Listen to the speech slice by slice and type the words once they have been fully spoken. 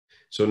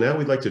So now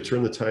we'd like to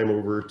turn the time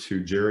over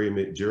to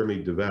Jeremy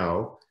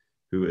DeVal,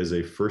 who is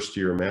a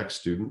first-year Mac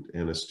student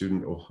and a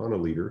student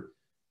Ohana leader,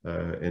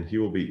 and he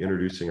will be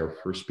introducing our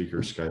first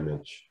speaker, Skye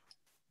Moench.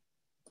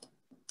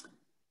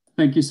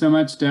 Thank you so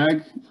much,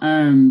 Doug.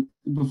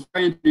 Before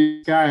I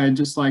introduce Skye, I'd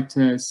just like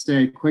to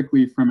say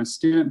quickly from a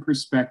student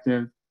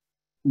perspective,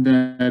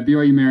 the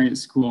BYU Marriott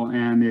School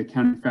and the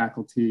accounting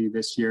faculty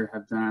this year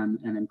have done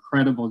an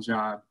incredible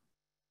job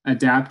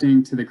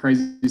adapting to the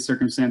crazy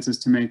circumstances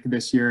to make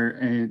this year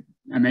an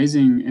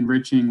amazing,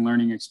 enriching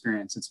learning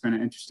experience. It's been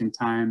an interesting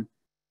time,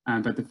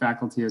 but the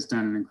faculty has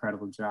done an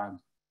incredible job.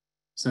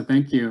 So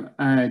thank you.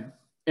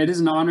 It is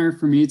an honor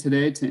for me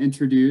today to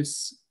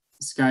introduce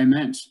Skye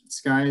Moench.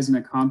 Skye is an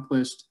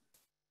accomplished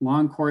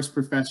long course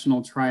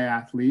professional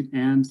triathlete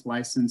and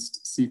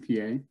licensed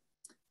CPA.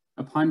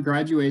 Upon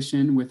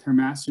graduation with her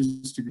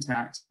master's degree in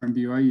tax from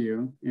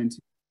BYU,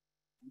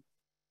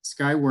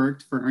 Skye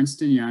worked for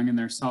Ernst & Young in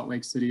their Salt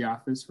Lake City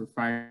office for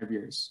 5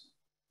 years.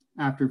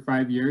 After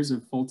 5 years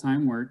of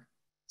full-time work,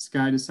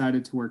 Skye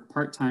decided to work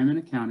part-time in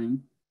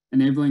accounting,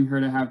 enabling her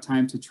to have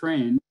time to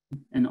train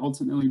and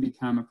ultimately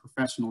become a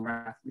professional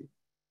athlete.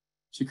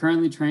 She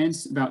currently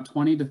trains about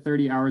 20 to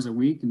 30 hours a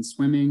week in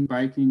swimming,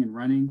 biking, and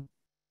running.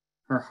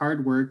 Her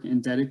hard work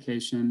and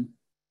dedication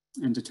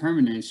and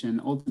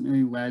determination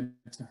ultimately led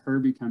to her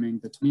becoming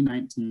the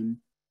 2019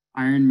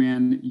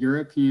 Ironman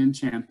European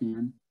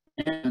champion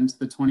and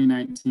the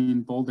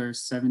 2019 Boulder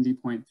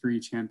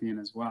 70.3 champion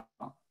as well.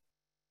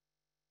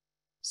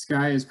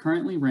 Skye is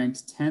currently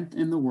ranked 10th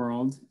in the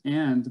world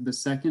and the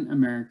second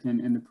American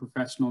in the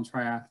Professional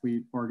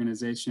Triathlete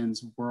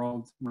Organization's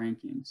world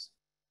rankings.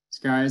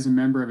 Skye is a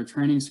member of a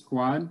training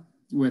squad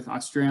with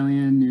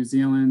Australian, New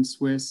Zealand,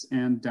 Swiss,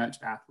 and Dutch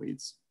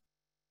athletes.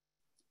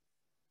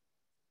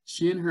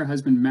 She and her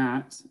husband,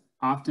 Matt,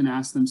 often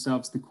ask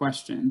themselves the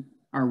question,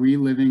 are we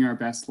living our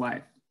best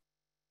life?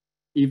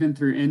 Even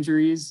through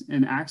injuries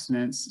and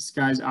accidents,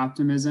 Skye's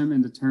optimism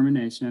and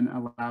determination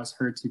allows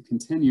her to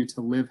continue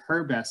to live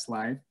her best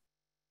life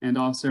and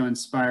also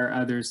inspire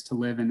others to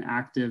live an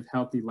active,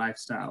 healthy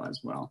lifestyle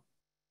as well.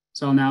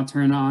 So I'll now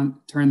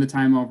turn the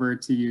time over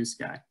to you,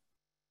 Skye.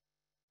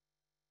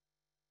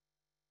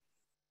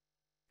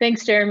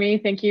 Thanks, Jeremy.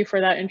 Thank you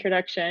for that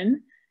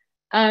introduction.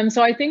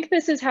 So I think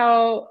this is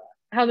how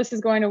this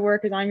is going to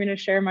work is I'm going to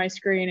share my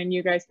screen and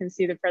you guys can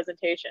see the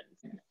presentations.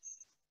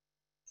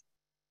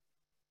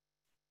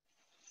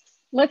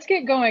 Let's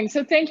get going.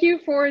 So thank you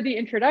for the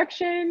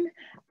introduction.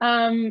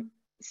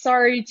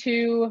 Sorry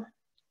to,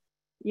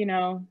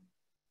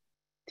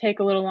 take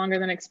a little longer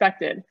than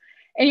expected.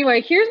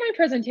 Anyway, here's my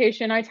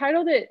presentation. I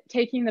titled it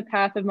Taking the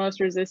Path of Most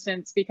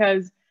Resistance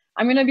because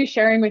I'm going to be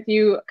sharing with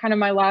you kind of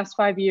my last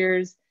 5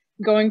 years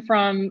going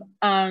from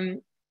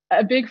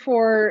a Big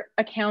Four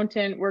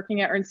accountant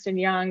working at Ernst &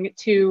 Young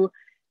to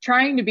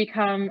trying to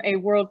become a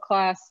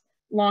world-class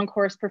long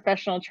course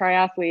professional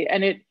triathlete.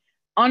 And it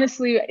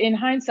honestly, in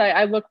hindsight,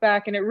 I look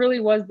back and it really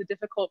was the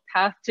difficult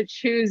path to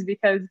choose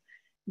because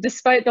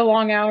despite the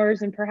long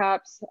hours and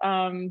perhaps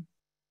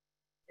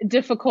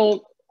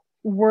difficult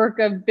work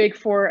of Big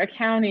Four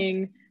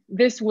accounting,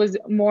 this was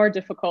more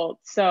difficult.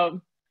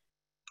 So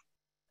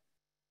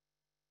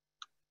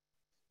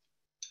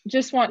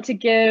just want to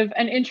give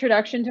an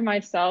introduction to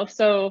myself.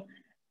 So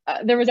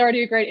there was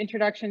already a great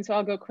introduction, so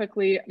I'll go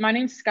quickly. My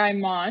name's Skye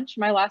Moench.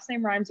 My last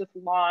name rhymes with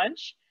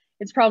launch.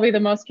 It's probably the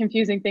most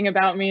confusing thing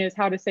about me is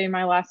how to say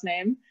my last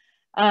name.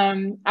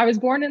 I was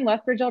born in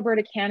Lethbridge,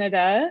 Alberta,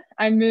 Canada.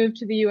 I moved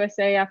to the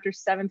USA after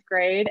 7th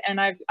grade, and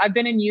I've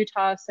been in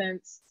Utah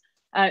since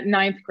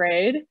 9th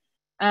grade.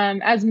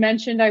 As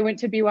mentioned, I went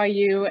to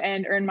BYU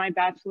and earned my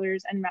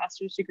bachelor's and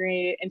master's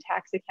degree in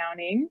tax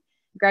accounting.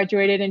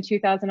 Graduated in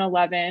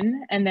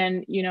 2011 and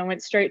then,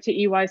 went straight to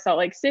EY Salt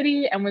Lake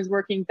City and was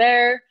working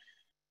there.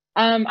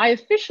 I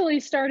officially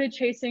started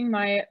chasing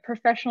my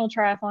professional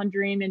triathlon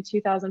dream in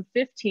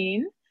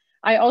 2015.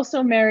 I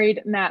also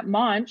married Matt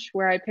Moench,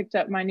 where I picked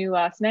up my new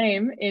last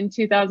name in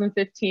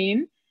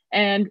 2015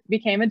 and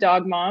became a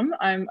dog mom.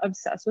 I'm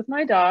obsessed with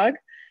my dog.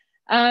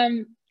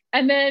 And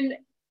then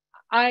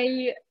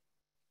my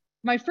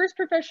first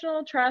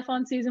professional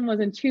triathlon season was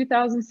in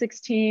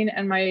 2016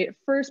 and my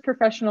first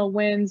professional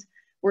wins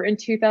were in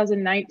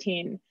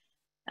 2019.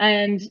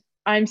 And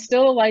I'm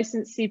still a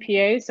licensed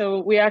CPA, so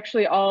we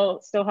actually all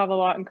still have a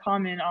lot in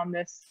common on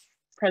this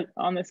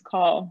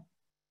call.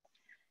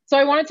 So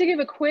I wanted to give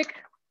a quick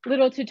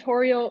little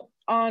tutorial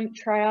on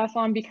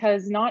triathlon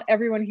because not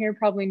everyone here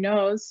probably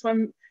knows.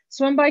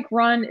 Swim, bike,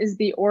 run is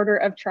the order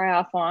of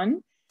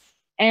triathlon.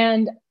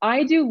 And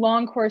I do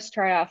long course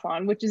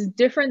triathlon, which is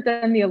different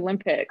than the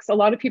Olympics. A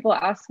lot of people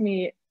ask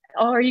me,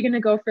 oh, are you going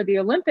to go for the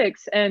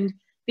Olympics? And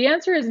the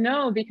answer is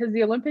no, because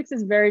the Olympics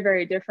is very,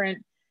 very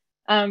different.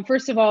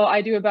 First of all,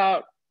 I do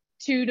about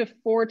 2 to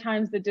 4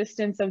 times the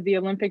distance of the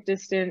Olympic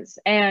distance.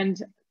 And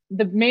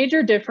the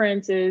major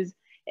difference is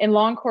in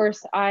long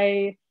course,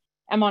 I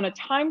am on a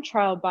time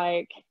trial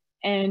bike,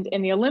 and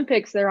in the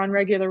Olympics, they're on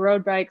regular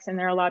road bikes and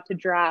they're allowed to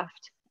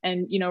draft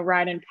and,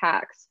 ride in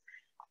packs.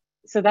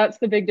 So that's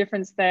the big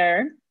difference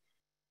there.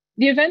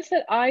 The events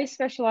that I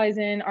specialize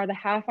in are the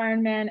half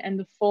Ironman and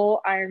the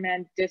full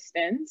Ironman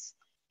distance.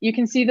 You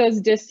can see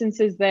those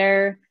distances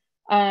there.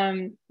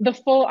 The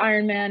full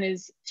Ironman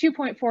is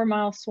 2.4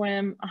 mile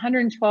swim,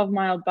 112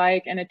 mile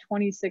bike, and a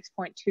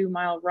 26.2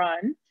 mile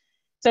run.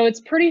 So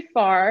it's pretty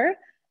far.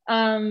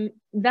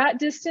 That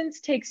distance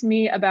takes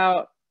me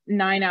about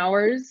 9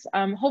 hours,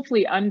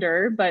 hopefully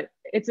under, but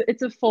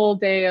it's a full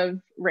day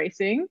of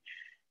racing.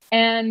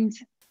 And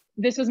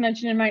this was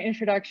mentioned in my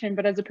introduction,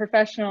 but as a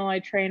professional, I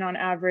train on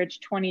average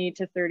 20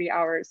 to 30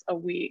 hours a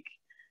week.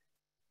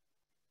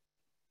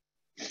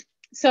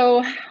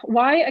 So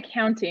why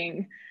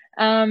accounting?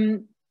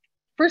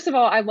 First of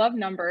all, I love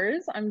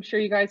numbers. I'm sure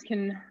you guys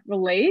can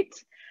relate.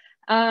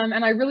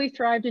 And I really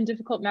thrived in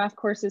difficult math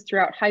courses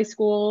throughout high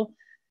school.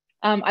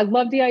 I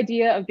love the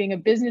idea of being a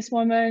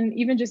businesswoman,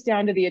 even just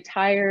down to the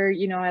attire.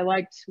 You know, I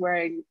liked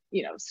wearing,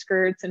 you know,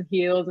 skirts and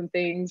heels and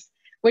things,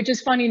 which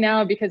is funny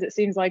now because it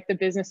seems like the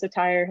business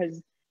attire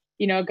has,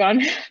 you know,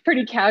 gone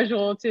pretty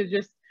casual to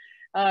just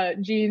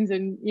jeans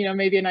and, you know,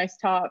 maybe a nice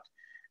top.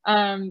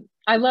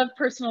 I love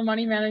personal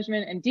money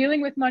management and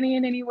dealing with money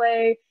in any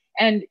way.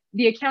 And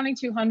the Accounting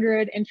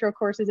 200 intro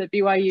courses at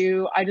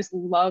BYU, I just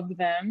love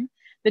them.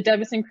 The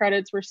debits and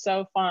credits were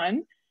so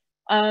fun.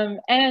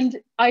 And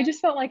I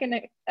just felt like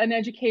an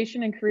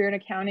education and career in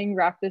accounting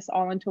wrapped this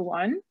all into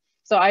one.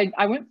 So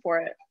I went for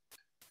it.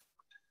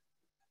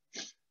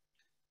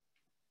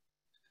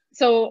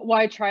 So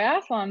why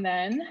triathlon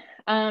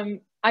then?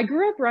 I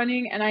grew up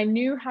running and I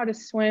knew how to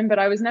swim, but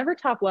I was never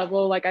top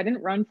level. Like I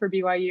didn't run for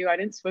BYU, I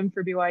didn't swim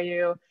for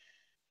BYU.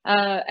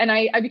 And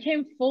I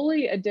became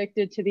fully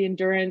addicted to the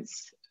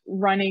endurance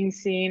running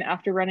scene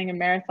after running a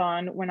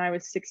marathon when I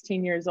was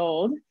 16 years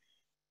old.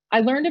 I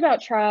learned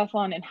about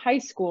triathlon in high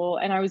school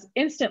and I was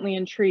instantly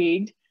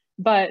intrigued,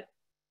 but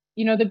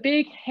you know, the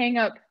big hang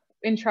up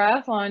in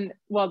triathlon,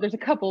 well, there's a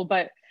couple,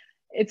 but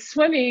it's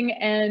swimming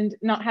and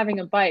not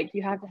having a bike.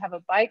 You have to have a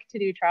bike to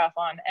do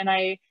triathlon. And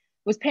I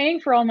was paying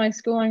for all my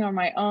schooling on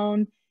my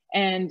own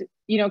and,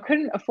 you know,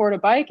 couldn't afford a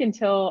bike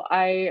until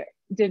I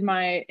did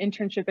my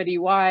internship at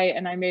EY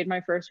and I made my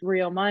first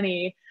real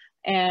money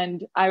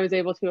and I was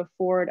able to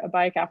afford a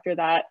bike after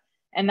that.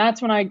 And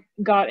that's when I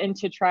got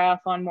into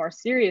triathlon more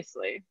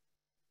seriously.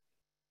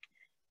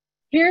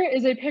 Here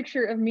is a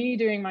picture of me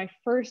doing my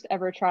first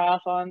ever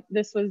triathlon.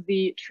 This was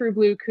the True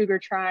Blue Cougar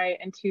Tri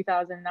in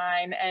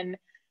 2009. And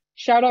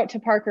shout out to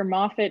Parker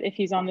Moffitt if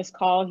he's on this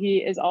call. He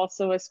is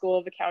also a School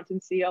of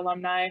Accountancy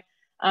alumni.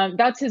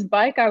 That's his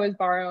bike I was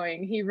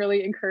borrowing. He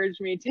really encouraged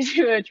me to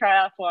do a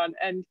triathlon.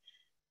 And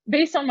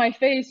based on my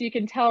face, you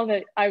can tell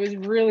that I was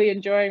really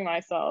enjoying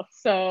myself.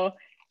 So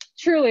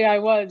truly I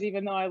was,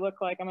 even though I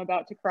look like I'm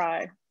about to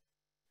cry.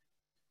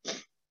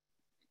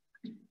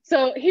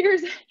 So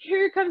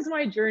here comes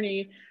my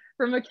journey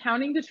from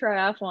accounting to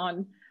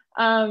triathlon.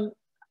 3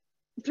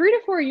 to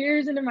 4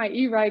 years into my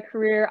e-ride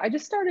career, I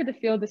just started to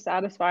feel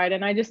dissatisfied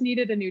and I just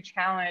needed a new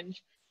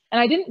challenge.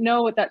 And I didn't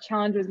know what that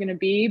challenge was going to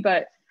be,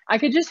 but I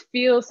could just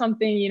feel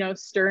something, you know,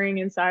 stirring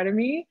inside of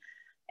me.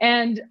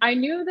 And I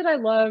knew that I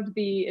loved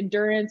the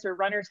endurance or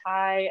runner's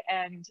high,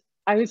 and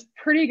I was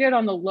pretty good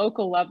on the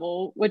local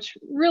level, which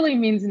really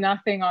means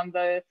nothing on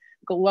the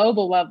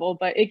global level,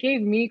 but it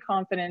gave me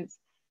confidence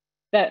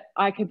that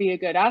I could be a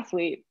good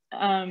athlete.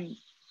 And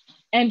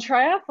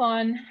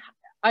triathlon,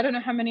 I don't know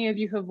how many of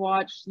you have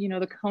watched, you know,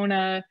 the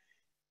Kona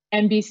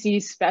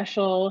NBC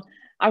special.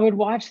 I would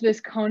watch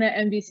this Kona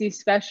NBC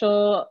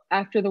special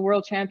after the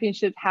World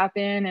Championship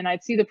happened, and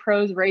I'd see the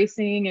pros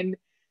racing, and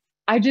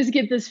I just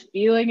get this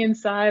feeling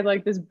inside,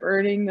 like this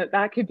burning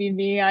that could be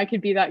me. I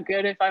could be that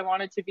good if I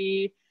wanted to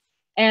be.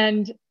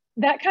 And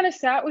that kind of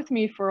sat with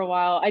me for a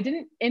while. I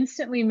didn't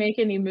instantly make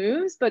any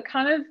moves, but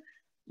kind of,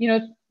 you know,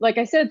 like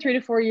I said, 3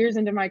 to 4 years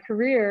into my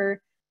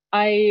career,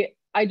 I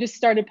just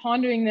started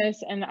pondering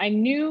this, and I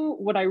knew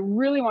what I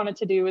really wanted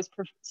to do was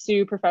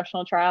pursue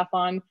professional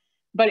triathlon,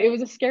 but it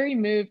was a scary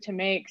move to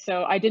make.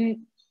 So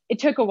it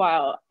took a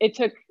while. It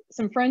took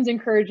some friends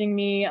encouraging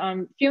me,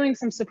 feeling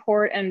some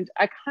support, and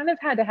I kind of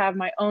had to have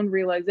my own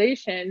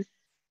realization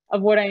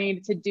of what I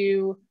needed to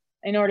do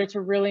in order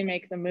to really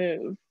make the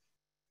move.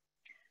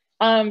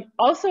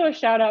 Also a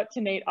shout out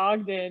to Nate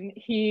Ogden.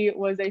 He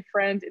was a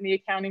friend in the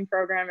accounting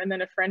program and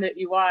then a friend at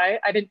UI.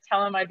 I didn't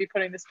tell him I'd be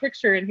putting this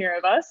picture in here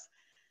of us,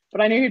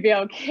 but I knew he'd be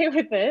okay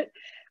with it.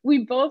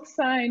 We both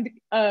signed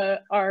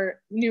our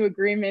new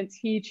agreements.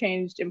 He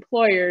changed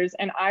employers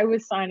and I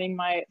was signing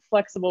my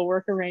flexible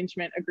work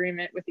arrangement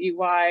agreement with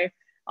EY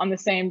on the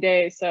same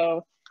day.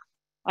 So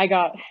I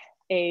got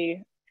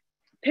a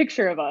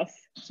picture of us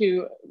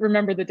to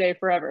remember the day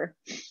forever.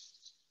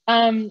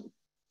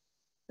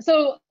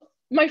 So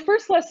my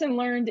first lesson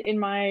learned in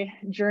my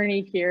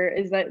journey here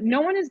is that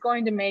no one is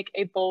going to make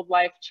a bold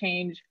life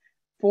change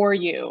for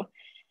you.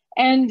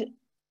 And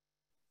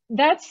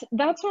that's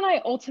when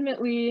I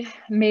ultimately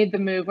made the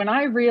move. When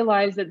I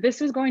realized that this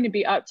was going to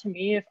be up to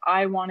me if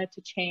I wanted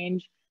to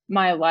change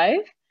my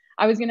life,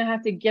 I was going to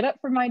have to get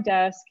up from my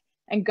desk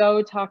and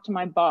go talk to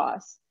my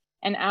boss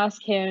and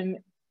ask him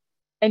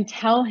and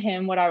tell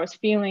him what I was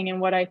feeling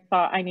and what I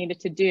thought I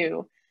needed to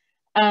do.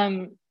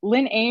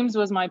 Lynn Ames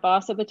was my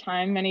boss at the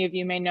time. Many of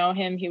you may know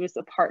him. He was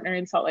the partner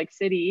in Salt Lake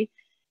City.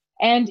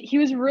 And he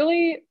was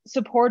really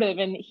supportive,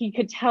 and he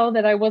could tell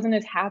that I wasn't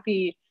as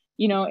happy,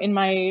 you know, in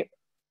my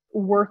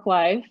work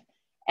life.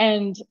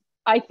 And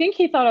I think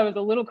he thought I was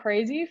a little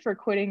crazy for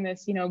quitting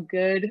this, you know,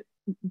 good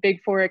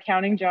Big Four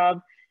accounting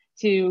job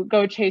to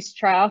go chase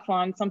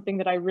triathlon, something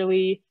that I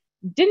really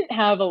didn't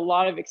have a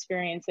lot of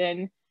experience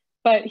in.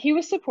 But he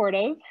was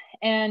supportive,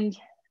 and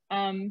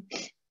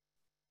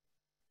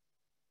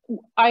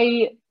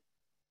I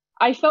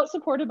felt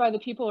supported by the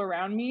people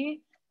around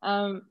me.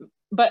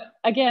 But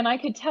again, I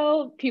could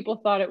tell people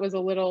thought it was a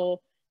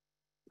little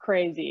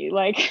crazy,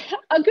 like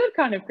a good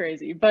kind of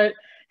crazy, but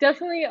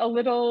definitely a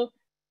little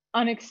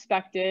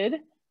unexpected.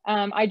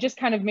 I just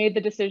kind of made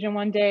the decision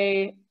one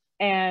day,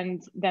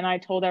 and then I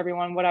told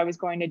everyone what I was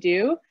going to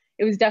do.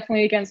 It was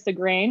definitely against the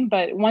grain,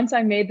 but once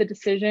I made the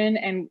decision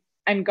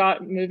and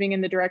got moving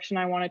in the direction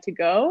I wanted to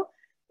go,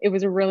 it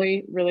was a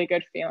really, really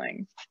good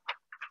feeling.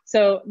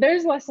 So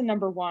there's lesson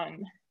number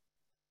 1.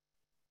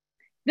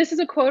 This is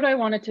a quote I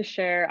wanted to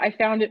share. I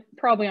found it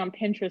probably on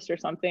Pinterest or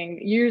something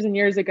years and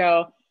years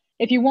ago.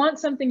 If you want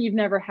something you've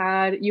never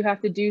had, you have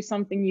to do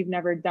something you've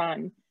never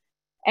done.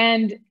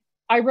 And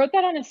I wrote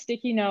that on a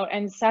sticky note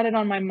and sat it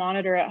on my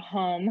monitor at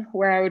home,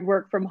 where I would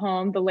work from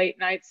home the late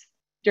nights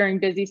during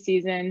busy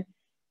season.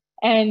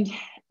 And,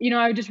 you know,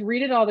 I would just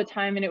read it all the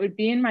time, and it would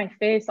be in my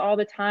face all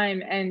the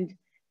time. And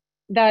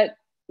that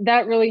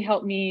really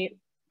helped me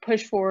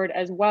push forward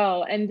as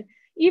well. And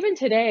even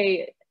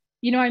today,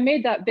 you know, I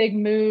made that big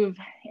move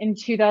in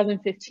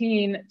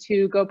 2015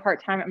 to go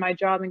part-time at my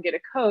job and get a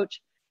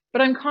coach,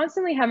 but I'm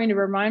constantly having to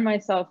remind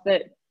myself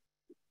that,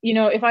 you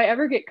know, if I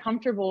ever get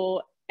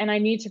comfortable and I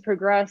need to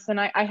progress, then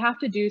I have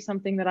to do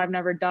something that I've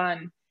never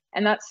done.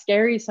 And that's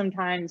scary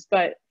sometimes,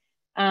 but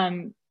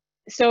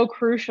so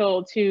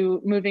crucial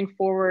to moving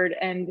forward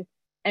and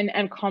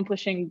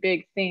accomplishing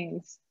big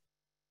things.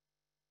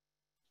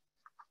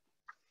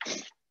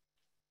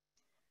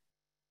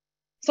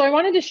 So I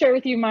wanted to share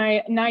with you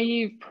my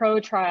naive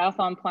pro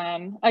triathlon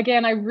plan.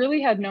 Again, I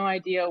really had no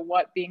idea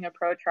what being a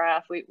pro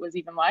triathlete was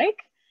even like.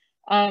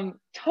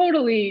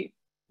 Totally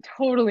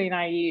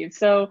naive.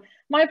 So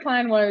my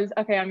plan was,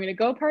 okay, I'm gonna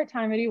go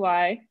part-time at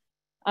EY.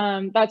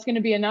 That's gonna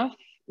be enough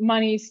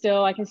money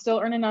still. I can still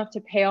earn enough to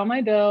pay all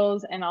my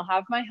bills, and I'll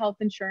have my health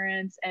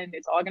insurance, and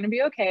it's all gonna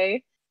be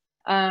okay.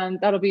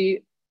 That'll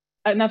be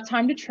enough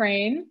time to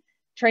train.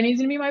 Training is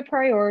going to be my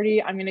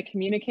priority. I'm going to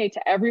communicate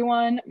to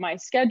everyone my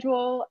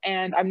schedule,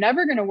 and I'm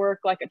never going to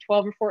work like a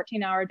 12 or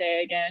 14-hour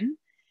day again.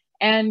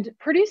 And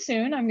pretty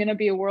soon I'm going to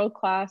be a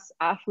world-class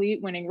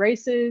athlete winning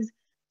races.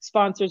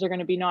 Sponsors are going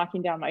to be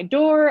knocking down my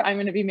door. I'm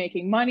going to be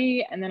making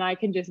money, and then I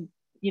can just,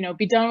 you know,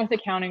 be done with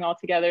accounting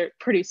altogether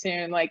pretty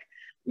soon, like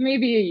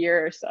maybe a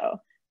year or so.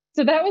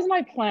 So that was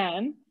my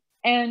plan.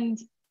 And,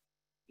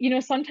 you know,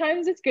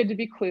 sometimes it's good to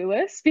be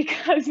clueless,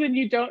 because then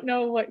you don't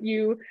know what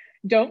you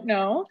don't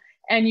know,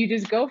 and you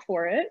just go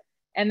for it.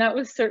 And that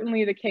was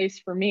certainly the case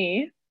for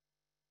me.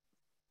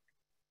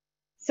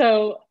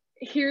 So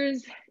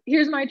here's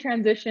my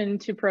transition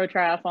to pro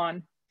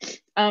triathlon.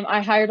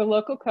 I hired a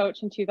local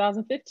coach in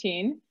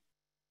 2015,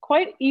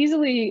 quite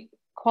easily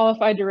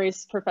qualified to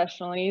race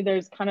professionally.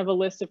 There's kind of a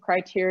list of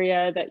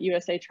criteria that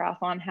USA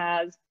Triathlon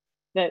has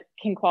that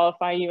can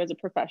qualify you as a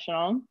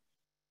professional.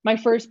 My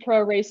first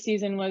pro race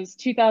season was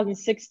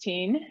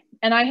 2016,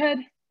 and I had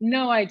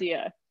no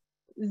idea,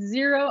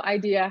 zero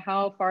idea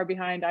how far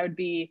behind I would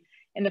be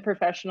in the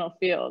professional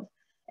field.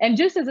 And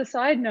just as a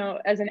side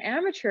note, as an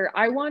amateur,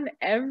 I won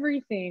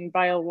everything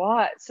by a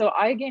lot. So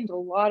I gained a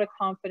lot of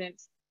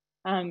confidence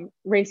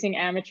racing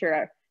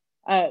amateur.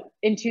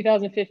 In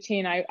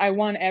 2015, I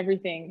won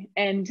everything.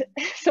 And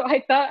so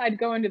I thought I'd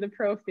go into the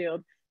pro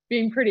field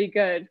being pretty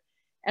good.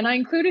 And I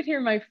included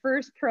here my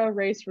first pro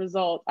race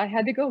result. I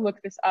had to go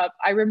look this up.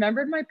 I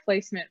remembered my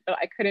placement, but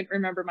I couldn't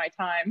remember my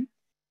time.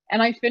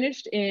 And I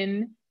finished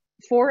in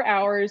 4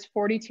 hours,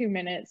 42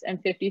 minutes,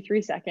 and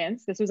 53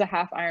 seconds. This was a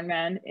half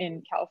Ironman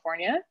in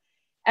California.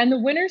 And the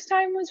winner's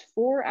time was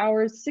 4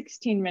 hours,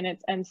 16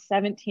 minutes, and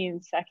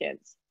 17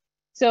 seconds.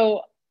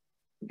 So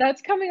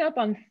that's coming up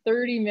on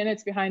 30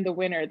 minutes behind the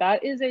winner.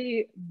 That is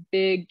a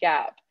big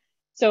gap.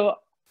 So,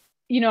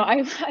 you know,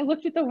 I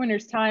looked at the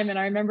winner's time, and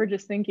I remember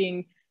just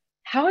thinking,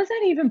 how is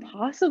that even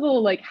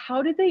possible? Like,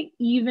 how did they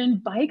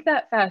even bike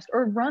that fast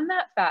or run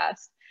that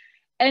fast?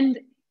 And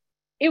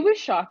it was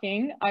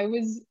shocking. I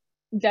was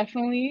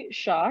definitely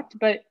shocked,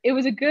 but it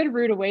was a good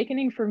rude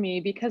awakening for me,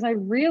 because I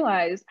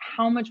realized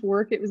how much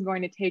work it was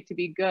going to take to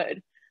be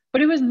good,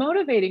 but it was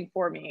motivating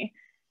for me.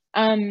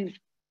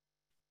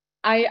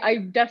 I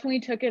definitely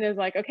took it as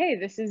like, okay,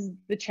 this is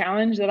the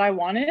challenge that I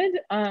wanted.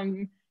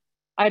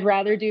 I'd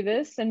rather do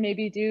this than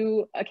maybe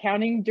do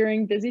accounting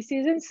during busy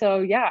season. So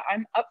yeah,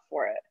 I'm up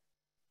for it.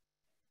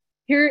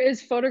 Here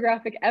is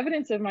photographic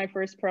evidence of my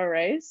first pro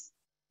race.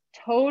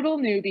 Total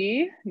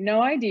newbie,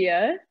 no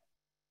idea.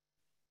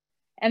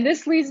 And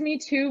this leads me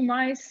to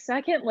my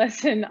second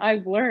lesson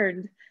I've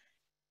learned.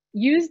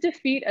 Use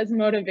defeat as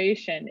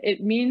motivation.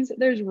 It means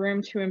there's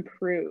room to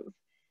improve.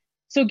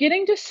 So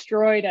getting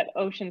destroyed at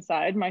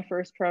Oceanside, my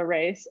first pro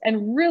race,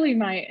 and really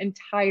my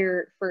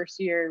entire first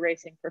year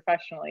racing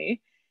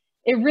professionally,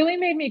 it really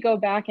made me go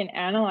back and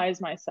analyze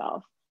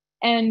myself.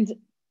 And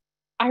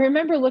I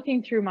remember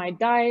looking through my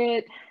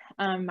diet,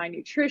 my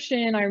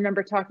nutrition. I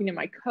remember talking to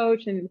my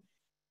coach and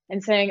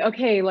saying,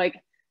 okay,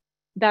 like,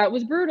 that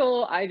was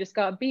brutal. I just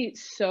got beat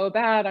so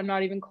bad. I'm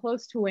not even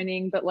close to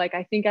winning, but like,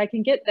 I think I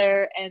can get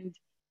there. And,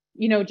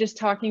 you know, just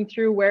talking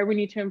through where we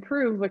need to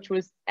improve, which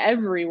was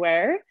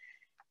everywhere.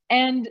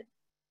 And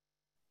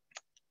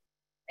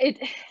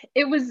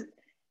it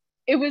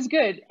was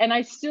good. And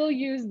I still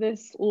use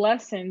this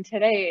lesson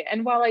today.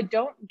 And while I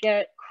don't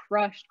get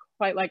crushed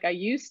quite like I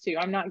used to,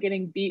 I'm not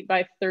getting beat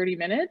by 30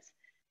 minutes.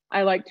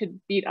 I like to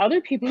beat other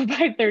people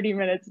by 30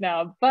 minutes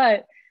now,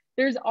 but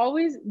there's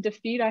always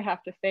defeat I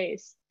have to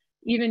face,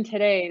 even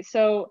today.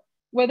 So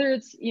whether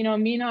it's, you know,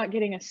 me not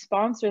getting a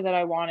sponsor that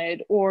I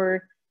wanted,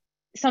 or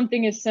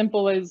something as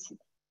simple as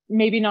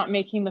maybe not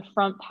making the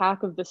front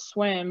pack of the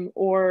swim,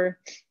 or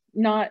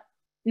not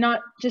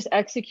just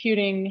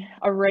executing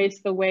a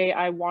race the way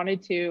I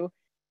wanted to,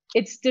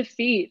 it's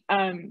defeat.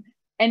 And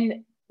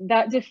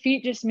that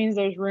defeat just means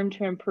there's room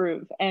to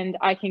improve and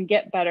I can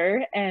get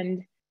better.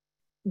 And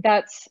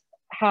that's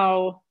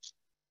how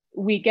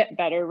we get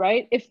better,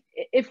 right?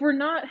 If we're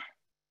not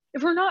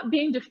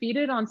being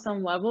defeated on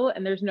some level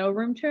and there's no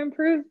room to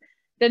improve,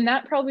 then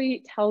that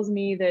probably tells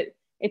me that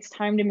it's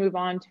time to move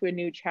on to a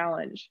new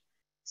challenge.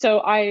 So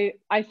I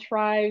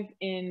thrive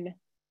in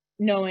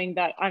knowing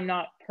that I'm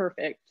not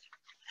perfect.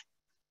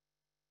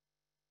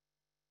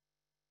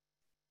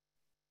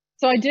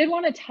 So I did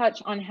want to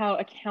touch on how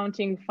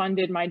accounting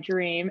funded my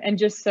dream. And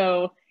just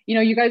so, you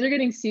know, you guys are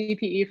getting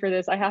CPE for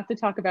this, I have to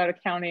talk about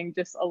accounting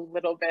just a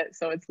little bit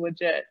so it's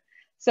legit.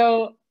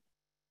 So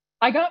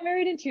I got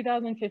married in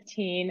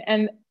 2015,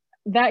 and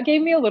that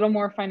gave me a little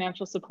more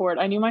financial support.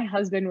 I knew my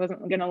husband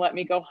wasn't going to let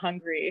me go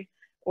hungry,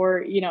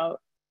 or, you know,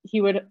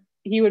 he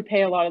would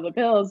pay a lot of the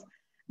bills.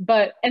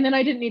 And then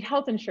I didn't need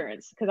health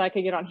insurance because I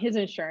could get on his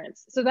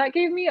insurance. So that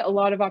gave me a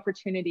lot of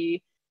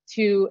opportunity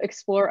to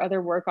explore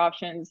other work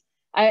options.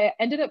 I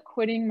ended up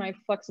quitting my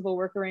flexible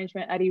work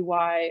arrangement at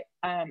EY.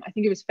 I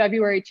think it was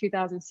February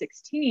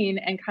 2016,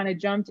 and kind of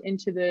jumped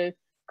into the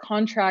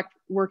contract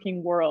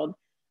working world,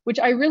 which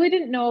I really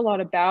didn't know a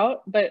lot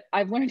about, but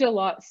I've learned a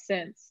lot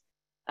since.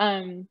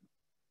 The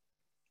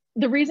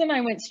reason I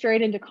went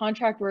straight into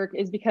contract work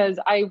is because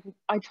I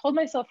told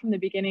myself from the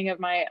beginning of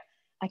my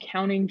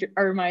accounting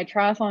or my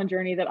triathlon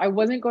journey that I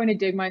wasn't going to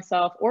dig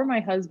myself or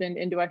my husband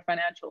into a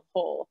financial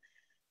hole.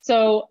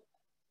 So,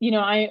 you know,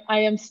 I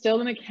am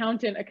still an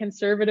accountant, a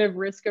conservative,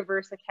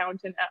 risk-averse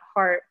accountant at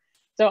heart.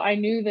 So I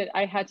knew that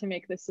I had to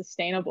make this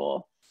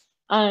sustainable.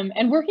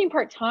 And working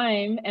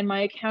part-time and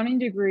my accounting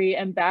degree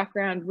and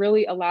background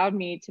really allowed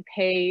me to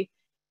pay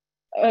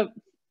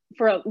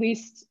for at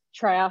least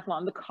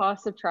triathlon, the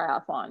cost of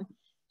triathlon.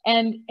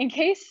 And in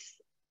case,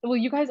 well,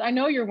 you guys, I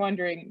know you're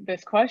wondering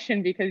this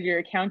question because you're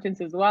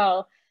accountants as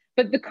well,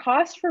 but the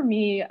cost for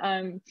me,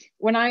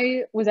 when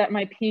I was at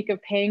my peak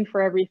of paying for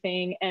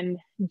everything and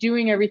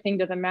doing everything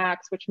to the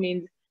max, which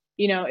means,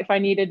 you know, if I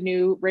needed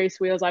new race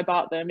wheels, I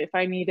bought them. If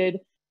I needed,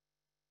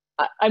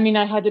 I mean,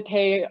 I had to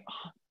pay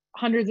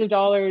hundreds of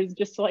dollars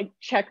just to like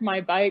check my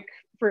bike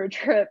for a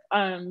trip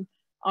on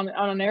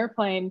an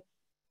airplane.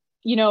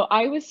 You know,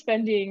 I was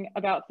spending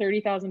about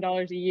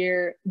 $30,000 a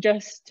year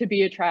just to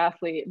be a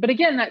triathlete. But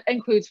again, that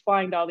includes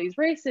flying to all these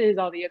races,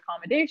 all the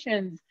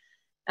accommodations,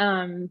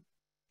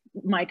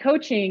 my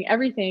coaching,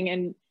 everything.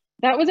 And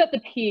that was at the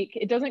peak.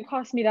 It doesn't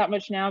cost me that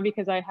much now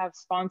because I have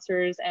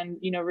sponsors and,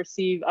 you know,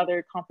 receive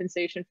other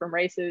compensation from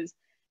races.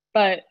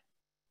 But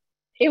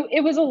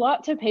it was a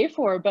lot to pay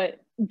for. But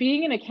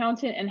being an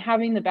accountant and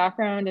having the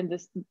background and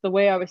the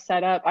way I was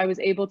set up, I was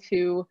able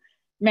to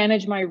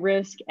manage my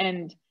risk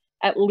and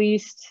at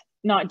least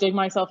not dig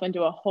myself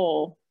into a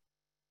hole.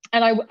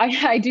 And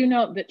I do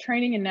note that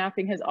training and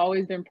napping has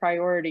always been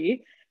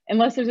priority.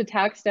 Unless there's a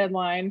tax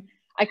deadline,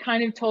 I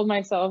kind of told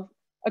myself,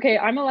 okay,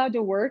 I'm allowed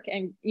to work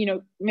and, you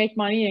know, make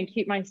money and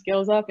keep my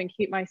skills up and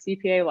keep my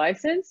CPA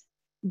license.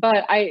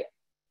 But I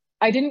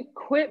didn't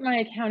quit my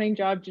accounting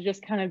job to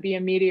just kind of be a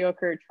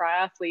mediocre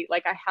triathlete.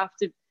 Like, I have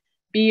to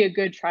be a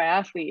good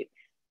triathlete.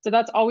 So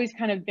that's always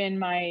kind of been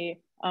my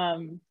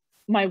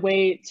my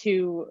way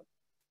to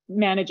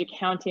manage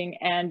accounting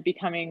and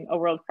becoming a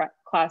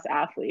world-class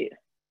athlete.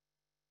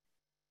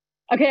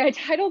 Okay, I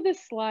titled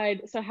this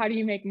slide, "So how do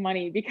you make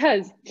money?"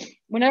 Because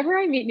whenever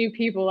I meet new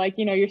people, like,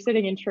 you know, you're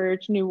sitting in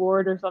church, New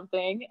Ward or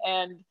something,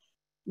 and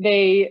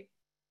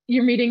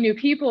you're meeting new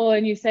people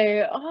and you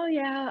say, "Oh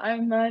yeah,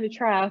 I'm a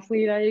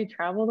triathlete, I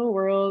travel the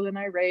world and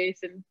I race,"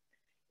 and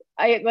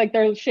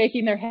they're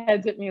shaking their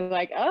heads at me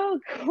like, "Oh,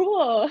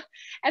 cool."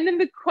 And then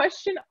the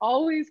question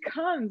always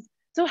comes,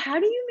 "So how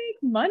do you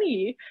make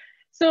money?"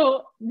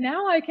 So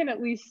now I can at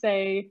least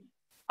say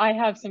I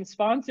have some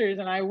sponsors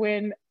and I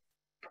win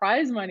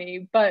prize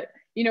money. But,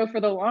 you know, for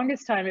the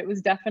longest time, it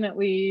was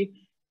definitely,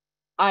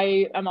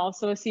 I am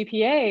also a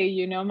CPA,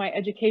 you know, my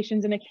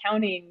education's in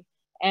accounting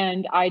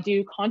and I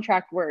do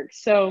contract work.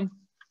 So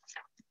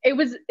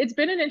it's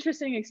been an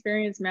interesting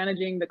experience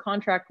managing the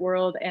contract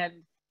world, and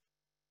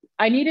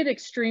I needed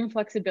extreme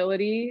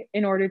flexibility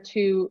in order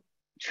to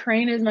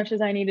train as much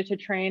as I needed to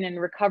train and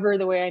recover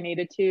the way I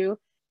needed to,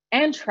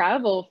 and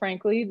travel.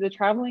 Frankly, the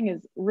traveling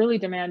is really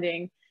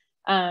demanding.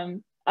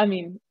 I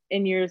mean,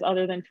 in years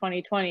other than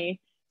 2020.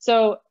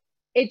 So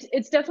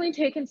it's definitely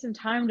taken some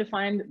time to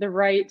find the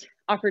right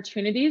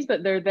opportunities,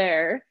 but they're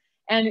there.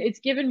 And it's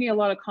given me a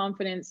lot of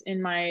confidence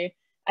in my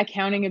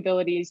accounting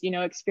abilities, you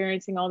know,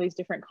 experiencing all these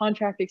different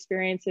contract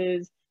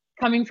experiences.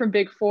 Coming from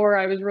Big Four,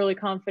 I was really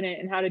confident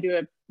in how to do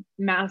a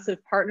massive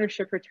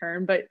partnership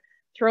return, but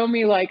throw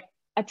me like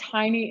a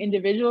tiny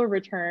individual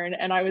return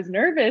and I was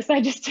nervous. I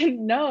just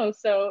didn't know.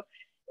 So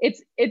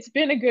it's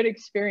been a good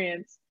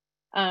experience.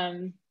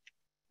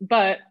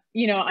 But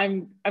you know,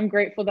 I'm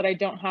grateful that I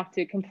don't have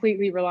to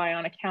completely rely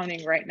on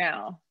accounting right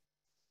now.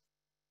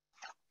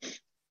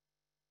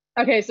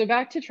 Okay, so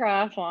back to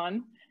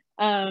triathlon.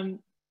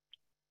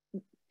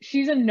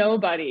 She's a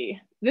nobody.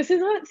 This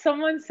is what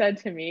someone said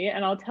to me,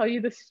 and I'll tell you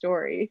the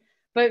story.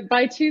 But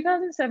by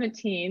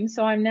 2017,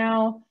 so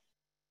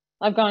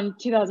I've gone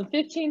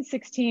 2015,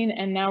 16,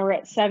 and now we're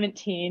at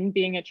 17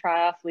 being a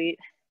triathlete.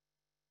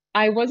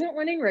 I wasn't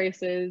winning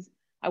races.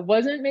 I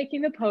wasn't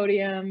making the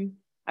podium.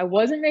 I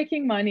wasn't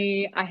making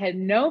money. I had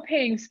no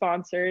paying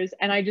sponsors,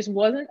 and I just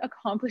wasn't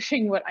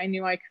accomplishing what I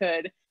knew I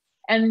could.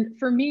 And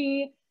for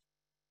me,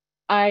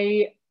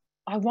 I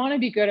want to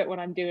be good at what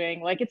I'm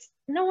doing. Like,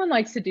 no one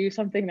likes to do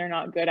something they're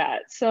not good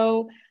at.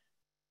 So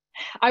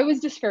I was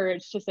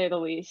discouraged, to say the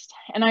least.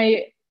 And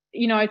I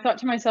thought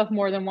to myself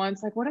more than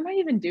once, like, what am I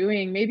even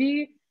doing?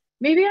 Maybe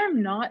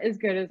I'm not as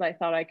good as I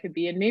thought I could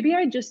be, and maybe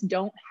I just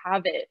don't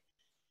have it.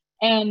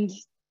 And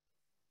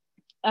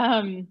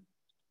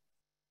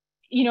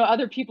you know,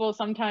 other people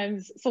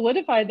sometimes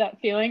solidified that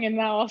feeling, and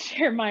now I'll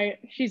share my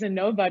she's a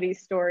nobody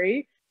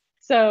story.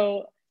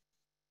 So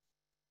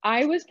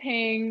I was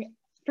paying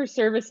for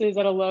services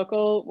at a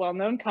local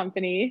well-known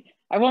company.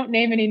 I won't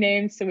name any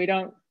names so we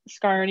don't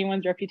scar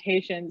anyone's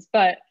reputations,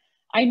 but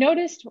I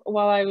noticed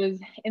while I was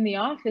in the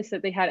office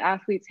that they had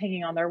athletes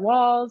hanging on their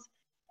walls,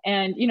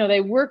 and you know,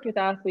 they worked with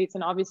athletes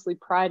and obviously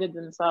prided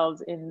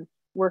themselves in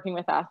working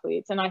with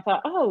athletes. And I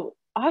thought, oh,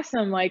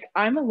 awesome, like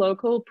I'm a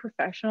local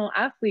professional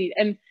athlete,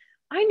 and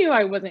I knew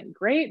I wasn't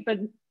great, but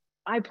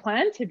I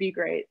planned to be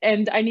great,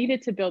 and I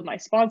needed to build my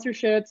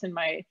sponsorships and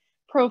my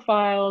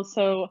profile.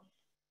 So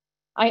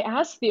I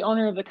asked the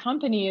owner of the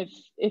company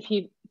if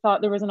he thought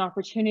there was an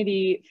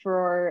opportunity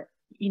for,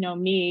 you know,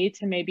 me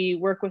to maybe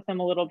work with them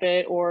a little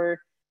bit,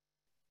 or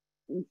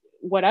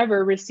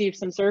whatever, receive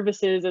some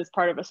services as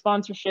part of a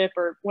sponsorship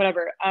or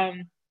whatever.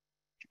 And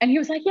he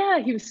was like, yeah,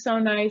 he was so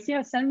nice.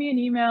 Yeah, send me an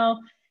email.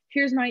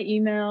 Here's my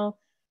email.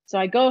 So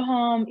I go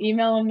home,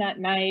 email him that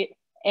night,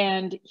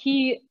 and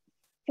he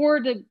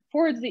forwards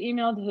the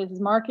email to his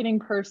marketing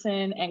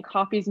person and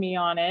copies me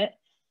on it.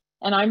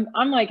 And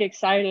I'm like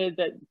excited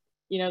that,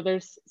 you know,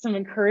 there's some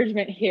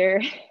encouragement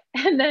here.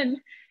 And then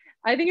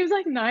I think it was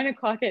like 9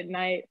 o'clock at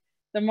night,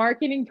 the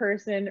marketing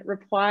person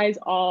replies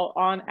all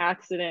on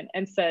accident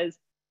and says,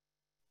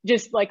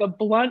 just like a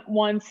blunt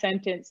one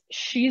sentence,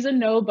 she's a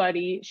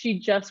nobody. She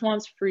just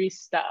wants free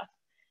stuff.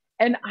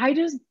 And I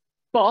just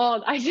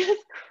bawled. I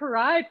just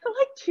cried for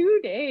like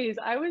 2 days.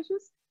 I was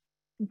just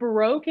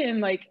broken.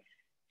 Like,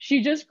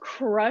 she just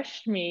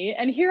crushed me.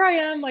 And here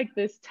I am, like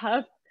this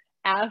tough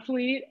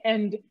athlete,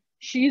 and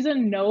she's a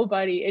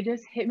nobody. It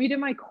just hit me to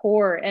my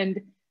core. And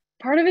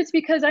part of it's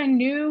because I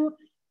knew,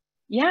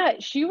 yeah,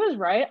 she was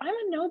right. I'm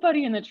a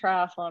nobody in the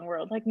triathlon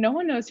world. Like, no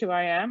one knows who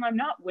I am. I'm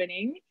not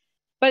winning.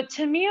 But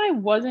to me, I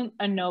wasn't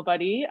a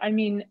nobody. I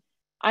mean,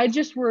 I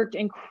just worked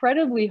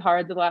incredibly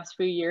hard the last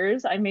few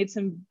years. I made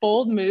some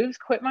bold moves,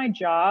 quit my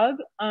job,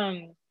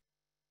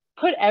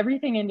 put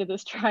everything into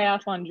this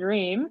triathlon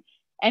dream.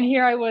 And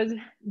here I was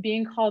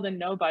being called a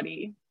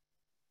nobody.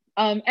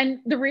 And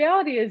the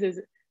reality is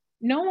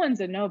no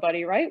one's a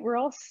nobody, right? We're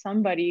all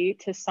somebody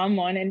to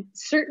someone, and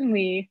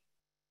certainly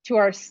to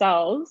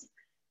ourselves.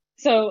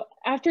 So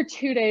after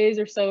 2 days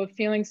or so of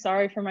feeling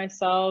sorry for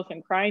myself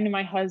and crying to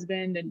my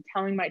husband and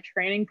telling my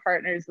training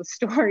partners the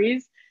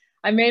stories,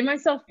 I made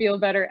myself feel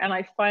better, and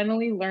I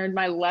finally learned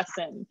my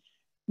lesson,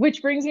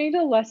 which brings me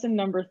to lesson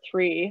number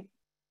 3.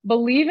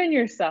 Believe in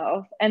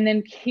yourself, and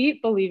then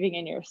keep believing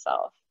in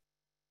yourself.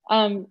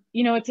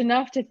 You know, it's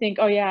enough to think,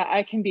 oh yeah,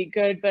 I can be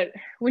good. But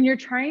when you're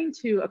trying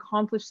to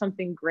accomplish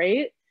something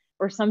great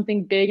or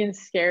something big and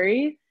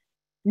scary,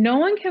 no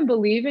one can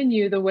believe in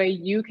you the way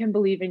you can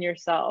believe in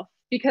yourself.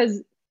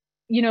 Because,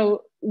 you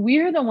know,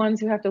 we're the ones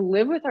who have to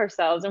live with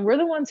ourselves, and we're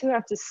the ones who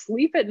have to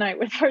sleep at night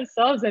with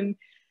ourselves and,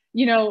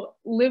 you know,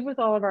 live with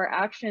all of our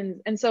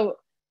actions. And so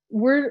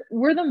we're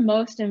the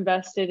most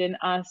invested in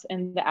us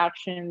and the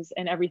actions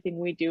and everything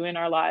we do in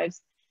our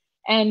lives.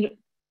 And,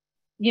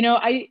 you know,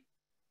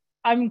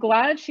 I'm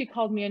glad she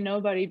called me a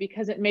nobody,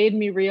 because it made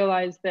me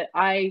realize that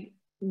I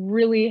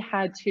really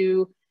had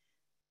to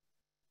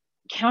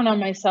count on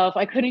myself.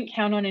 I couldn't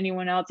count on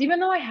anyone else, even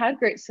though I had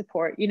great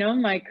support. You know,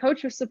 my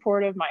coach was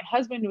supportive. My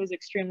husband was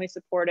extremely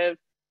supportive.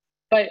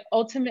 But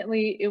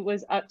ultimately, it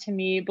was up to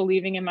me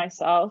believing in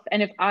myself.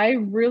 And if I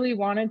really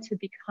wanted to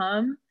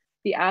become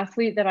the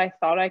athlete that I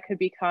thought I could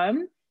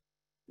become,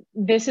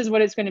 this is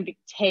what it's going to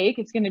take.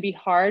 It's going to be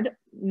hard.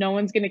 No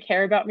one's going to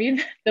care about me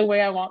the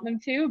way I want them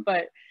to,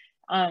 but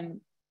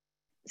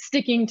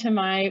sticking to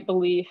my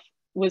belief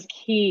was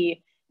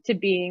key to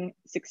being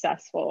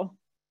successful.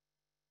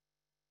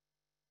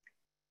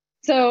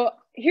 So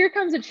here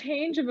comes a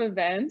change of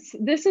events.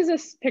 This is a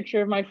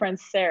picture of my friend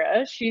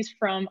Sarah. She's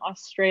from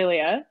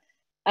Australia.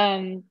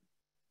 So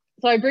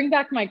I bring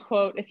back my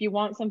quote: if you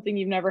want something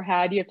you've never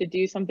had, you have to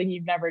do something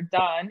you've never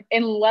done,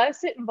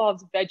 unless it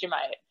involves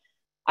Vegemite.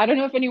 I don't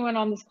know if anyone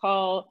on this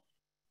call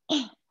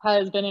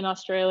has been in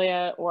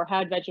Australia or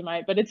had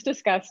Vegemite, but it's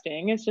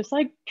disgusting. It's just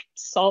like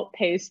salt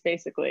paste,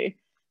 basically.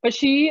 But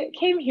she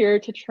came here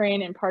to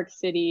train in Park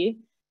City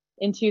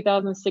in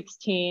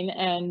 2016,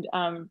 and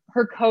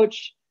her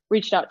coach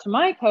reached out to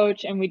my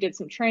coach, and we did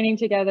some training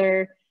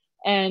together,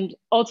 and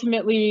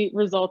ultimately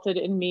resulted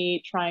in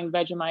me trying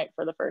Vegemite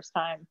for the first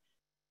time.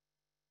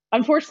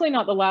 Unfortunately,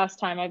 not the last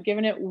time. I've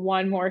given it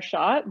one more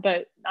shot,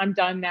 but I'm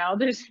done now.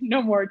 There's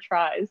no more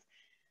tries.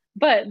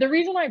 But the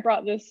reason I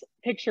brought this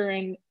picture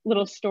and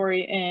little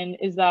story in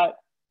is that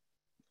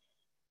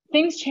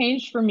things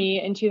changed for me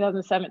in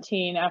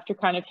 2017 after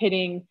kind of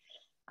hitting,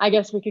 I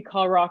guess we could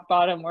call rock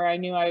bottom, where I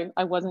knew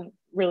I wasn't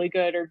really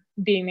good or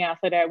being the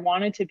athlete I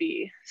wanted to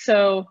be.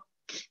 So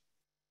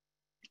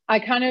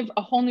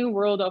a whole new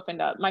world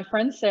opened up. My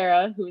friend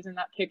Sarah, who was in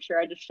that picture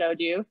I just showed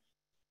you,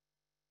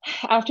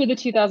 after the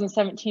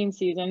 2017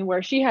 season,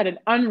 where she had an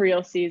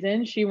unreal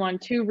season, she won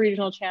 2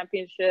 regional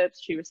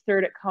championships. She was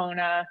 3rd at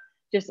Kona,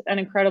 just an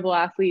incredible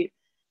athlete.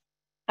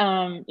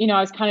 I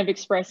was kind of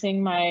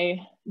expressing my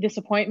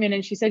disappointment,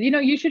 and she said,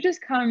 you should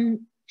just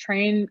come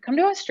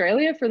to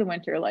Australia for the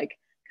winter. Like,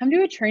 come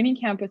do a training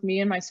camp with me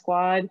and my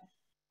squad.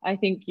 I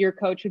think your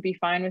coach would be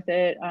fine with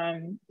it.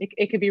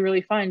 It could be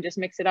really fun. Just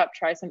mix it up,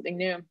 try something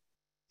new.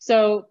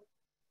 So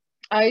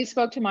I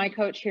spoke to my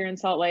coach here in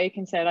Salt Lake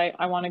and said,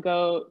 I want to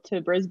go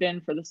to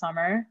Brisbane for the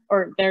summer,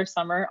 or their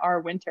summer,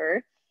 our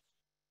winter.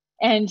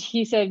 And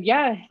he said,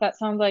 yeah, that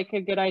sounds like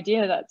a good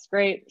idea. That's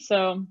great.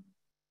 So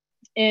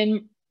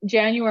in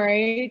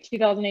January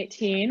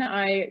 2018,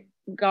 I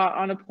got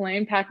on a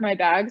plane, packed my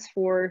bags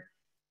for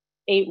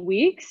 8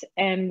 weeks,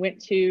 and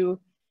went to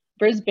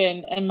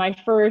Brisbane. And my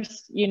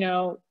first,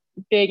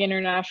 big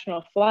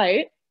international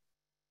flight.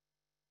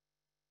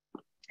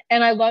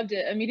 And I loved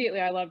it.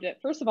 Immediately, I loved it.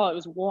 First of all, it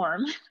was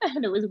warm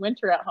and it was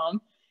winter at home.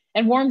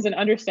 And warm's an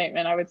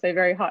understatement. I would say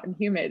very hot and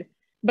humid.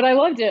 But I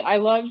loved it. I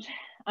loved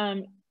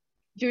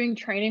doing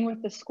training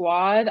with the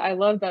squad. I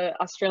loved the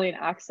Australian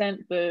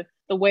accent, the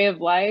way of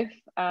life,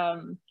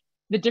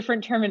 the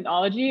different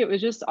terminology. It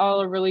was just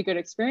all a really good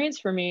experience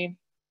for me.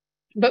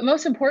 But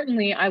most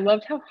importantly, I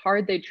loved how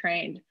hard they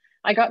trained.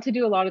 I got to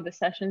do a lot of the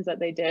sessions that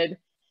they did.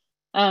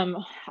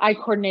 I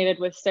coordinated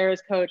with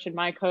Sarah's coach and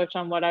my coach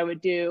on what I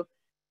would do.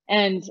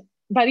 And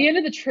by the end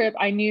of the trip,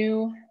 I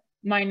knew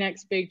my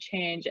next big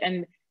change,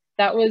 and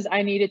that was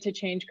I needed to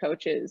change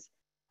coaches.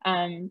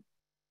 Cam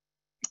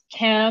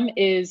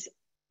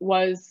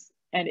was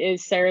and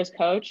is Sarah's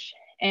coach,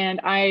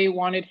 and I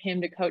wanted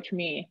him to coach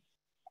me.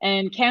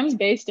 And Cam's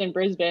based in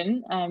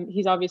Brisbane.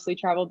 He's obviously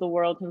traveled the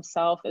world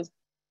himself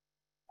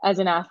as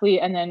an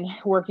athlete and then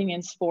working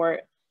in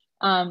sport.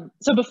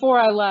 So before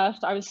I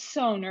left, I was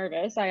so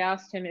nervous. I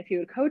asked him if he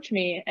would coach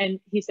me, and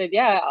he said,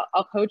 yeah,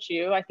 I'll coach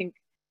you. I think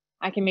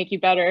I can make you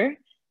better.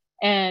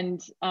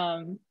 And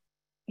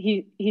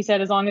he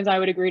said, as long as I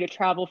would agree to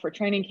travel for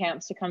training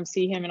camps to come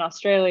see him in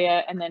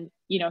Australia, and then,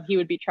 he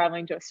would be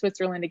traveling to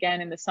Switzerland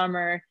again in the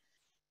summer.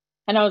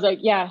 And I was like,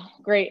 yeah,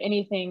 great.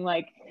 Anything.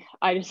 Like,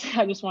 I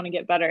just want to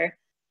get better.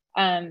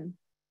 And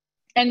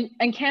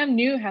Cam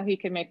knew how he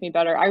could make me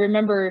better. I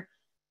remember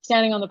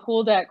standing on the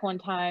pool deck one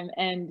time,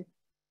 and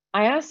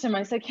I asked him,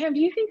 I said, Cam,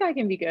 do you think I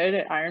can be good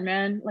at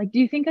Ironman? Like, do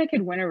you think I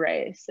could win a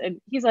race? And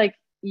he's like,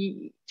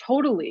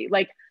 totally,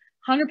 like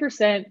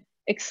 100%.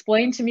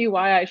 Explain to me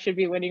why I should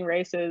be winning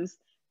races.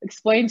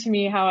 Explain to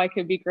me how I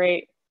could be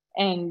great.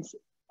 And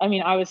I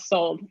mean, I was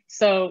sold.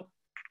 So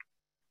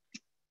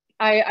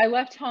I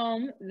left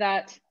home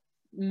that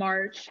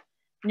March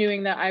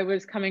knowing that I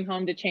was coming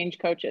home to change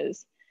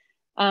coaches.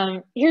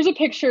 Here's a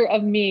picture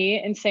of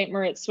me in St.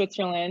 Moritz,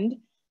 Switzerland.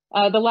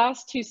 The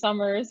last 2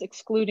 summers,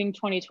 excluding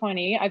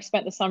 2020, I've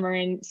spent the summer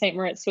in St.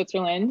 Moritz,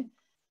 Switzerland.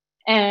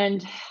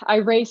 And I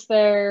raced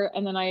there,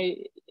 and then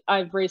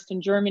I've raced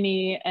in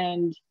Germany,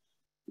 and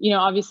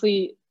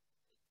obviously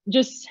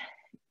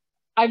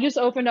I've just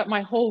opened up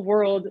my whole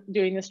world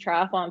doing this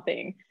triathlon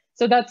thing.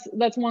 So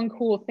that's one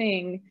cool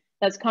thing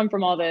that's come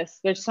from all this.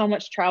 There's so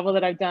much travel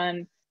that I've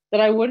done that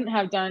I wouldn't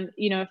have done,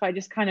 if I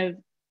just kind of,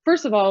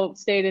 first of all,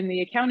 stayed in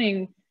the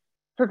accounting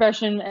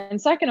profession,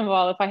 and second of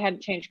all, if I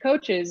hadn't changed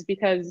coaches,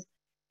 because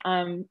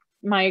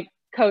my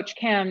coach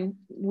Cam,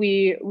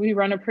 we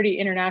run a pretty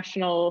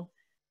international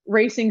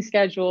racing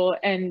schedule,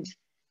 and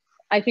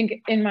I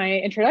think in my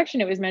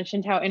introduction it was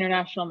mentioned how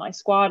international my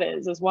squad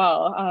is as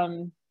well.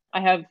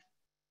 I have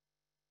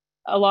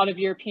a lot of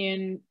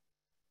European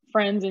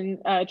friends and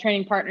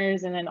training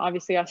partners, and then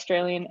obviously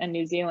Australian and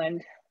New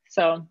Zealand.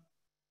 So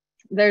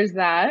there's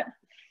that.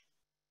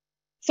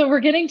 So we're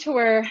getting to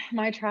where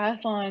my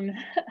triathlon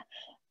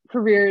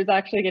career is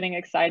actually getting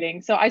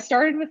exciting. So I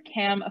started with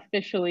CAM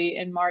officially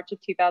in March of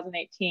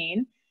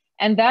 2018.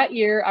 And that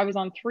year I was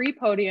on 3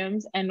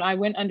 podiums and I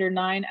went under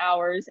 9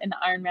 hours in the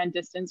Ironman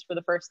distance for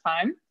the first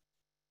time.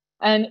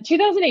 And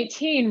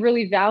 2018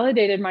 really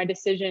validated my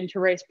decision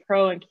to race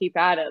pro and keep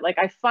at it. Like,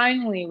 I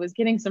finally was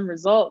getting some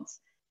results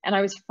and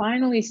I was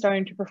finally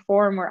starting to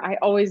perform where I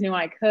always knew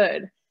I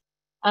could.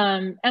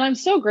 And I'm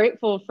so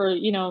grateful for,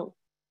 you know,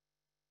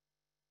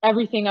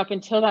 everything up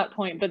until that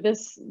point, but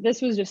this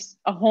was just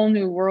a whole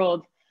new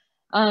world.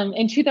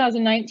 In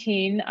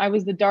 2019, I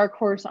was the dark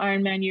horse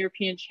Ironman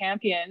European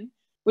champion,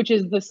 which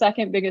is the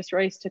second biggest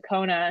race to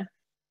Kona.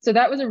 So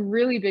that was a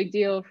really big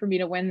deal for me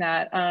to win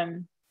that.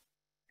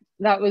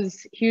 That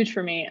was huge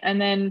for me.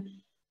 And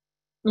then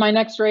my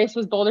next race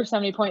was Boulder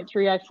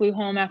 70.3. I flew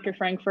home after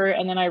Frankfurt,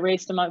 and then I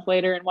raced a month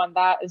later and won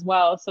that as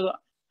well. So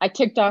I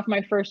ticked off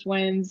my first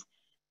wins.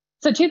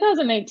 So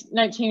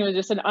 2019 was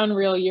just an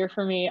unreal year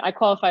for me. I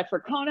qualified for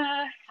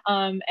Kona,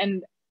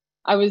 and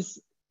I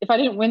was, if I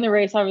didn't win the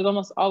race, I was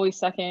almost always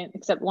second,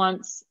 except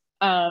once.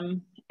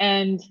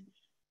 And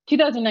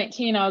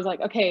 2019, I was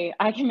like, okay,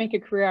 I can make a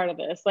career out of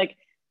this. Like,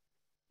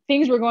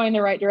 things were going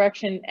the right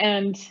direction.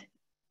 And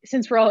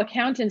since we're all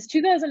accountants,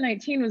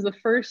 2019 was the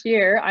first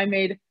year I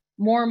made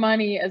more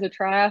money as a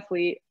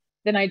triathlete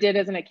than I did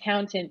as an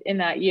accountant in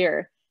that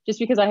year, just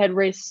because I had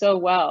raced so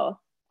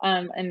well.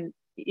 And,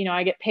 you know,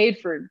 I get paid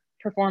for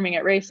performing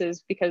at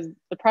races because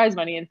the prize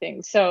money and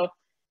things. So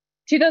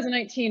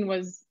 2019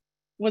 was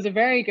a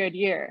very good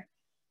year.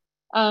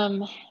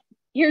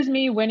 Here's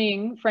me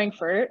winning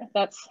Frankfurt.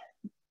 That's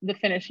the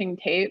finishing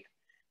tape.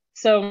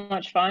 So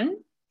much fun.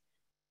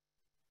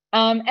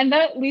 And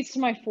that leads to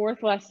my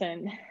fourth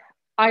lesson.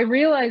 I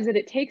realized that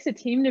it takes a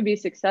team to be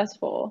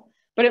successful,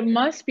 but it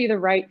must be the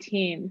right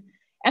team.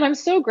 And I'm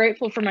so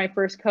grateful for my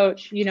first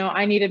coach. You know,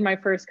 I needed my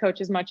first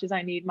coach as much as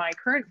I need my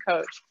current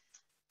coach.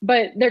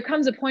 But there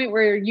comes a point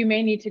where you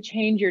may need to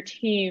change your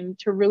team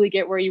to really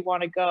get where you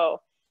want to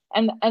go.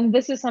 And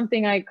this is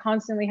something I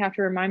constantly have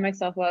to remind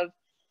myself of,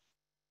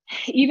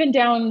 even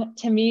down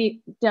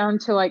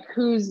to like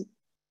who's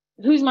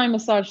my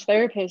massage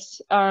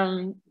therapist.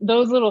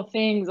 Those little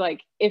things,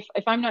 like if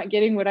I'm not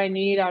getting what I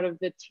need out of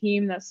the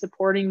team that's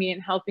supporting me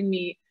and helping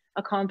me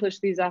accomplish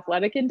these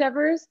athletic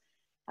endeavors,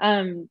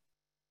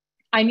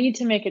 I need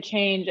to make a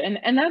change.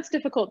 And that's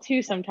difficult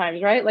too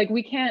sometimes, right? Like,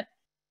 we can't,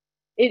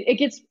 it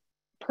gets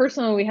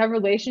personal. We have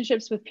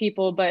relationships with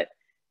people, but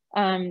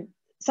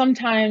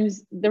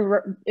sometimes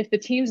if the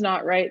team's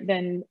not right,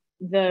 then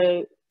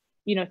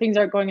things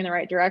aren't going in the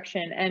right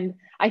direction. And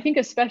I think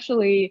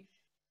especially,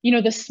 you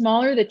know, the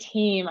smaller the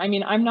team, I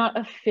mean, I'm not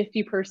a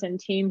 50-person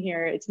team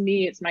here. It's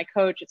me, it's my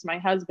coach, it's my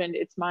husband,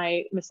 it's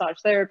my massage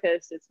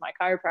therapist, it's my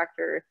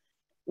chiropractor,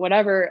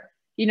 whatever.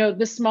 You know,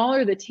 the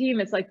smaller the team,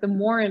 it's like the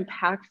more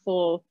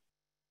impactful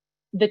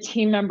the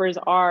team members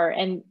are,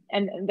 and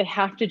they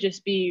have to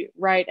just be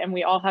right. And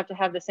we all have to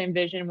have the same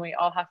vision. We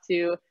all have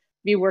to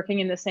be working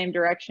in the same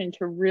direction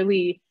to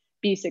really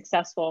be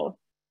successful.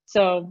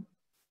 So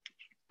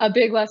a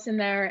big lesson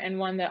there, and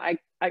one that I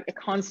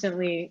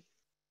constantly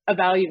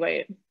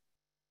evaluate.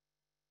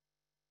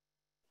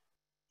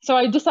 So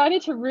I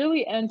decided to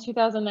really end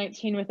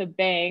 2019 with a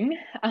bang.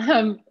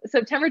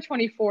 September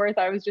 24th,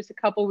 I was just a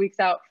couple weeks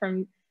out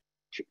from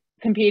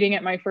competing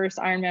at my first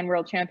Ironman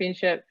World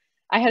Championship.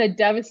 I had a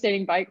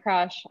devastating bike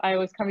crash. I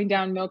was coming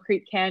down Mill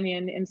Creek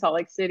Canyon in Salt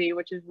Lake City,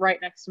 which is right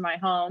next to my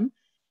home.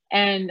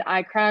 And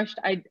I crashed.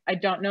 I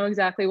don't know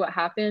exactly what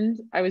happened.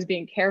 I was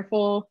being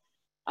careful.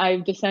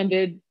 I've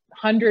descended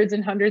hundreds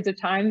and hundreds of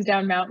times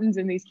down mountains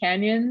in these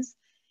canyons,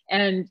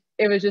 and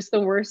it was just the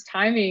worst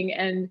timing.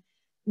 And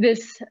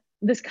this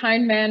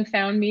kind man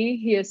found me.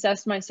 He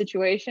assessed my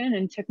situation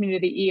and took me to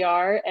the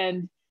ER.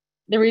 And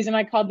the reason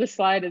I called this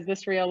slide "Is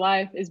This Real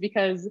Life?" is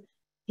because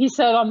he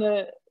said on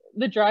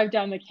the drive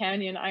down the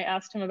canyon, I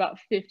asked him about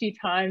 50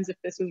 times if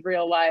this was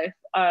real life.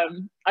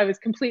 I was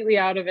completely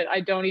out of it. I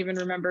don't even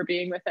remember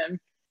being with him,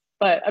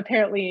 but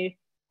apparently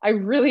I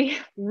really,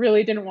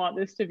 really didn't want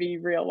this to be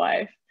real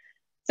life.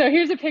 So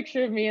here's a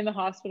picture of me in the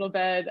hospital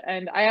bed,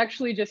 and I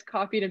actually just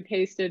copied and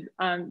pasted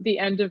the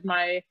end of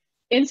my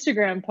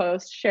Instagram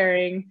post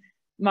sharing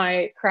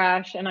my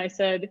crash. And I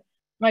said,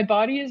 "My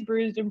body is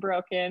bruised and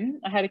broken.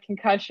 I had a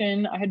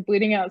concussion. I had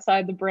bleeding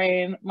outside the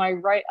brain. My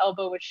right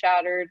elbow was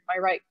shattered. My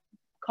right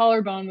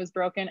collarbone was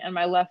broken, and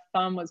my left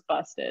thumb was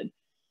busted.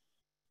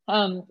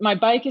 My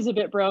bike is a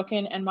bit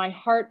broken and my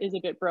heart is a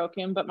bit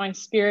broken, but my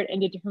spirit and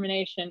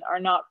determination are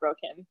not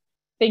broken.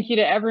 Thank you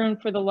to everyone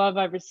for the love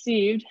I've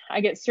received.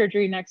 I get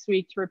surgery next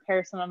week to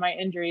repair some of my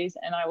injuries,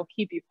 and I will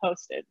keep you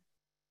posted."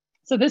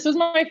 So this was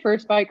my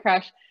first bike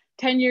crash,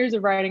 10 years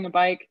of riding a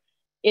bike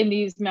in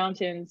these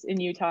mountains in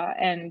Utah,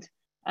 and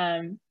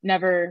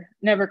never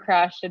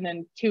crashed. And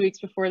then 2 weeks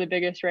before the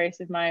biggest race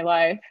of my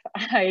life,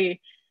 I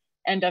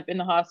end up in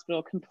the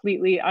hospital,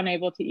 completely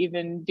unable to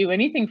even do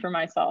anything for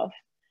myself.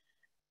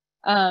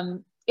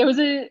 It was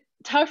a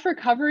tough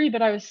recovery,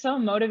 but I was so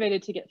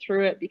motivated to get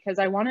through it because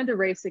I wanted to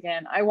race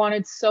again. I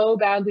wanted so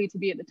badly to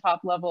be at the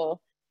top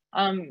level.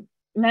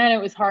 Man,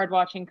 it was hard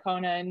watching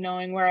Kona and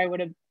knowing where I would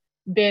have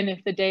been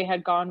if the day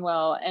had gone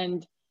well.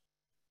 And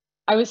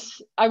I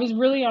was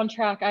really on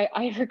track.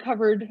 I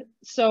recovered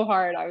so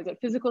hard. I was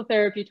at physical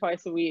therapy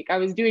twice a week. I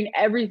was doing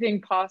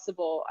everything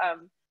possible.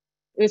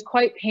 It was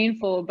quite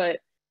painful, but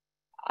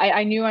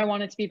I knew I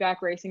wanted to be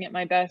back racing at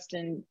my best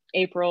in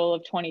April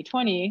of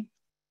 2020.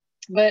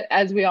 But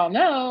as we all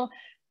know,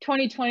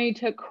 2020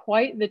 took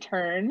quite the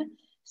turn.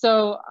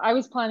 So I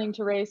was planning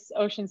to race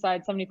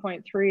Oceanside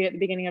 70.3 at the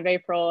beginning of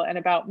April, and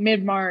about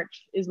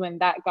mid-March is when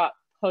that got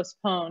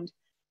postponed.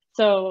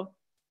 So,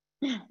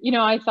 you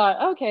know, I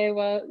thought, okay,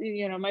 well,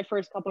 you know, my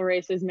first couple of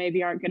races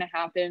maybe aren't going to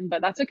happen,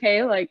 but that's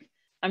okay. Like,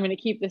 I'm going to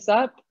keep this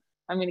up.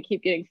 I'm going to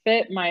keep getting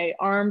fit. My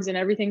arms and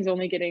everything's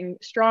only getting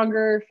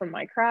stronger from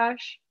my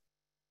crash.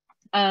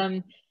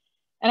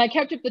 And I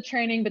kept up the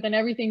training, but then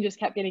everything just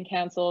kept getting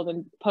canceled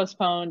and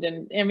postponed.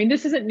 And I mean,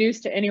 this isn't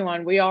news to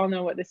anyone. We all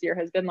know what this year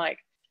has been like.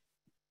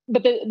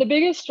 But the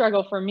biggest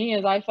struggle for me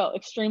is I felt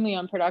extremely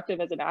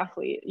unproductive as an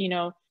athlete. You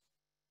know,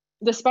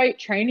 despite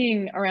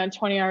training around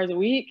 20 hours a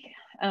week,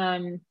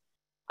 I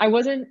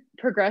wasn't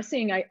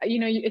progressing. You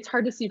know, it's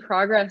hard to see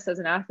progress as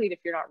an athlete if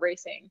you're not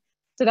racing.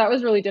 So that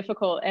was really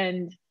difficult.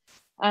 And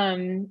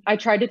I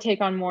tried to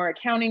take on more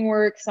accounting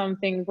work. Some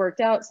things worked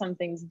out, some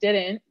things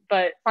didn't.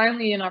 But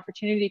finally, an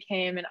opportunity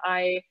came, and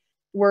I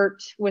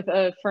worked with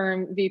a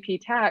firm,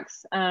 VP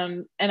Tax,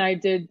 and I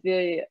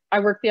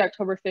worked the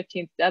October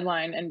 15th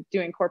deadline and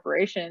doing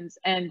corporations.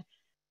 And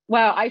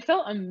wow, I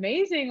felt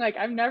amazing. Like,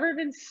 I've never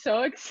been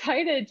so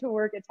excited to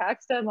work a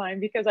tax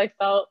deadline because I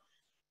felt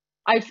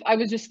I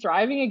was just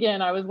thriving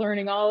again. I was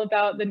learning all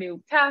about the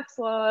new tax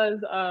laws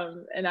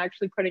and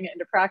actually putting it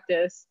into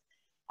practice.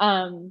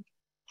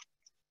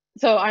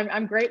 So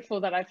I'm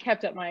grateful that I've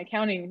kept up my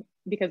accounting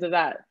because of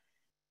that.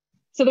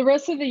 So the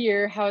rest of the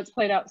year, how it's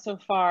played out so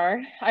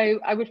far,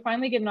 I would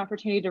finally get an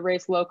opportunity to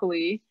race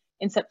locally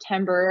in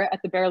September at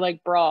the Bear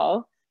Lake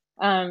Brawl.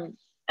 And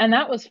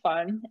that was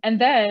fun. And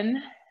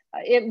then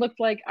it looked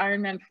like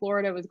Ironman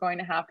Florida was going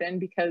to happen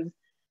because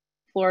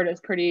Florida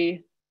is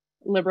pretty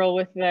liberal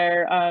with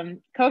their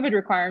COVID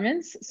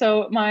requirements.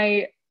 So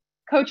my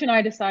coach and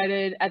I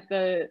decided at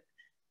the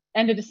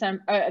end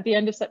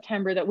of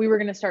September that we were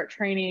going to start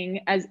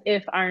training as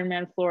if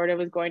Ironman Florida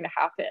was going to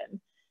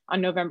happen on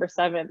November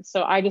 7th.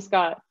 So I just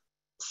got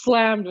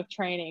slammed with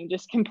training,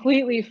 just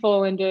completely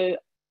full into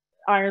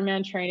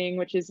Ironman training,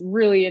 which is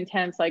really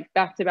intense, like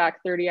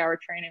back-to-back 30-hour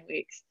training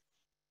weeks.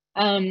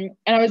 And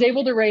I was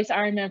able to race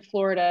Ironman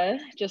Florida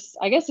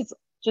I guess it's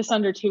just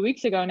under 2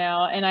 weeks ago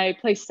now. And I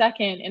placed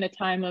second in a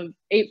time of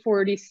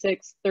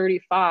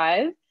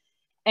 8:46:35.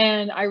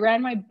 And I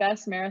ran my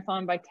best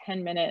marathon by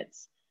 10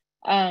 minutes,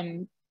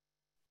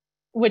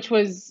 which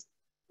was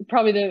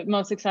probably the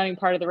most exciting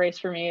part of the race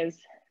for me, is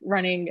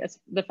running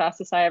the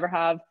fastest I ever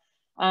have.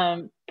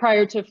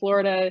 Prior to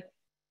Florida,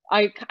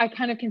 I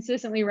kind of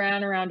consistently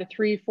ran around a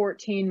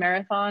 3:14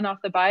 marathon off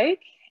the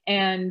bike,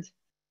 and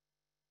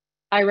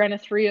I ran a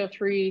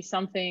 3:03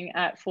 something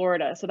at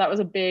Florida. So that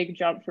was a big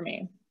jump for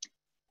me.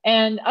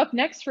 And up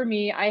next for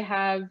me, I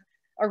have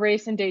a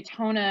race in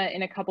Daytona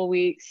in a couple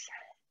weeks.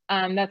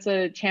 That's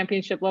a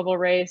championship level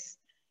race.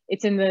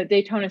 It's in the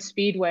Daytona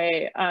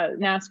Speedway,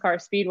 NASCAR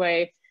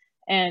Speedway,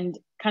 and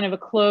kind of a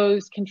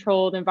closed,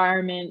 controlled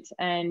environment.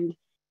 And,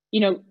 you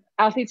know,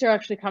 athletes are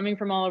actually coming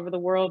from all over the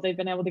world. They've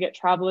been able to get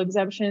travel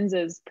exemptions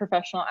as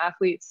professional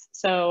athletes.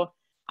 So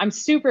I'm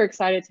super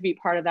excited to be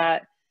part of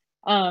that.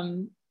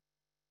 And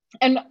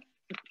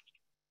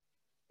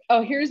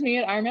oh, here's me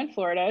at Ironman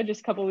Florida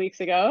just a couple weeks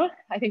ago.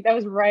 I think that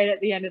was right at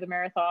the end of the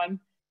marathon,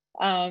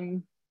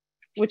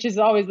 which is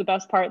always the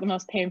best part, the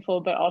most painful,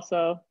 but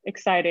also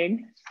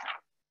exciting.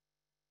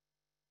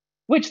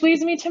 Which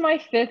leads me to my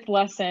fifth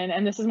lesson,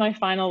 and this is my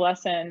final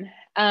lesson.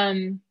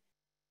 In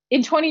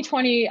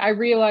 2020, I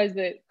realized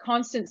that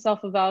constant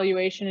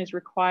self-evaluation is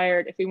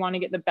required if we want to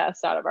get the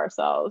best out of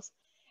ourselves.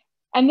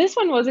 And this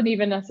one wasn't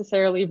even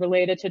necessarily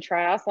related to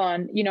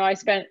triathlon. You know,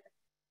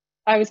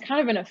 I was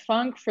kind of in a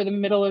funk for the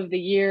middle of the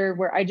year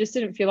where I just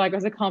didn't feel like I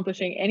was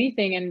accomplishing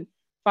anything. And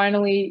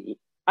finally,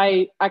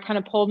 I kind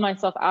of pulled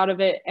myself out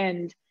of it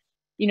and,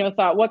 you know,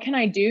 thought, what can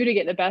I do to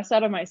get the best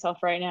out of myself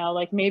right now?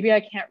 Like, maybe I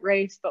can't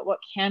race, but what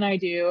can I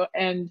do?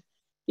 And,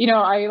 you know,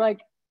 I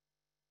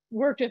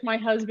worked with my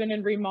husband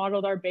and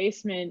remodeled our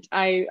basement.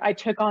 I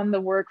took on the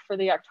work for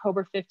the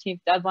October 15th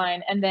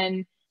deadline, and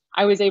then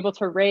I was able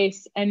to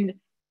race. And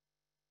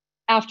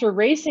after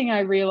racing,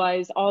 I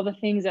realized all the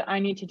things that I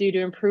need to do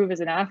to improve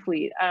as an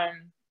athlete.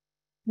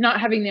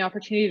 Not having the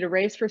opportunity to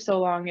race for so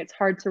long, it's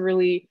hard to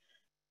really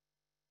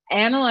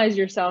analyze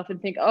yourself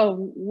and think, oh,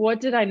 what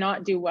did I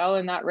not do well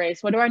in that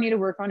race? What do I need to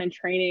work on in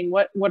training?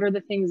 What are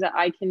the things that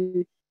I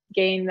can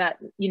gain that,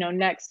 you know,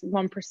 next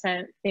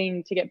 1%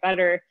 thing to get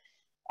better?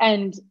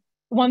 And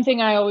one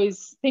thing I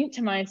always think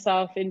to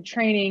myself in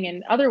training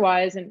and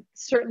otherwise, and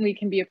certainly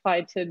can be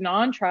applied to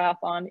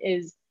non-triathlon,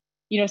 is,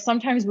 you know,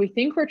 sometimes we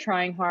think we're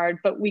trying hard,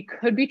 but we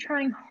could be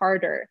trying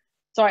harder.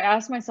 So I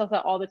ask myself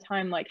that all the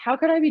time, like, how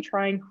could I be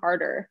trying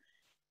harder?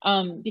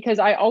 Because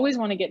I always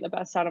want to get the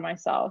best out of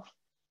myself.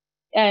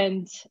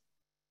 And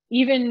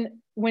even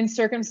when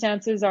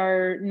circumstances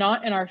are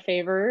not in our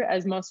favor,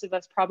 as most of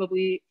us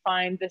probably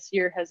find this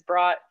year has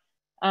brought,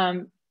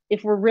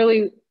 if we're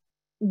really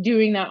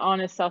doing that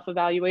honest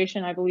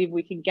self-evaluation, I believe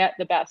we can get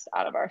the best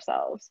out of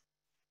ourselves.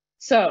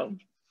 So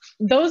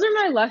those are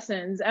my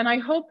lessons. And I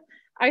hope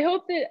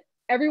that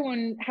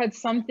everyone had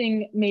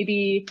something,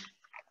 maybe,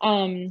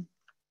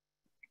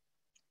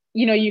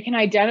 you know, you can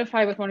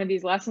identify with one of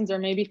these lessons, or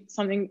maybe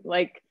something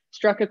like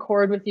struck a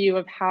chord with you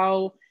of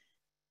how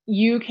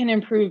you can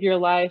improve your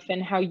life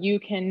and how you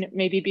can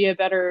maybe be a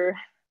better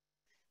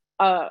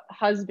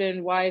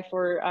husband, wife,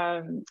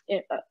 or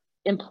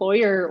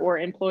employer or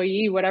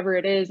employee, whatever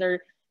it is. Or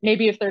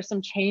maybe if there's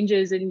some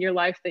changes in your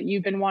life that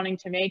you've been wanting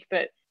to make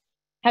but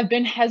have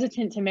been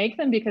hesitant to make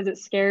them because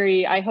it's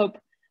scary. I hope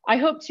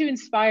to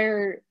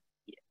inspire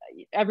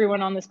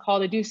everyone on this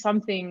call to do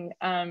something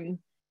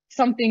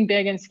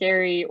big and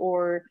scary,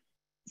 or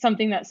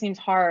something that seems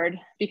hard,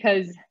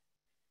 because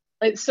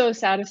it's so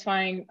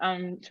satisfying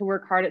to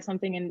work hard at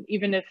something. And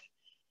even if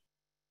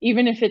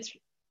it's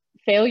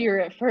failure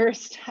at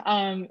first,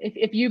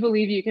 if you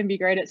believe you can be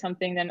great at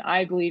something, then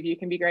I believe you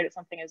can be great at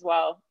something as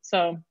well.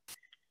 So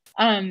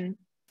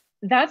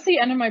that's the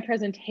end of my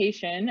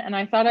presentation, and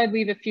I thought I'd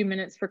leave a few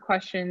minutes for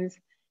questions,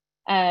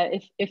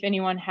 if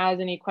anyone has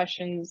any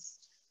questions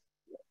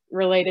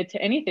related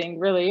to anything.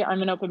 Really,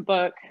 I'm an open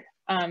book.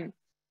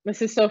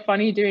 This is so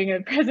funny doing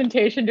a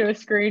presentation to a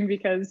screen,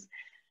 because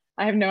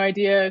I have no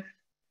idea if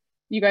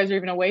you guys are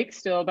even awake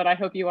still, but I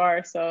hope you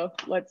are. So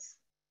let's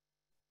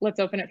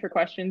open it for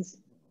questions.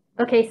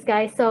 Okay,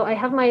 Skye, so I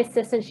have my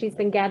assistant. She's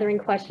been gathering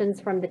questions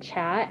from the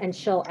chat, and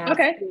she'll ask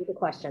you the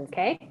questions,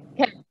 okay?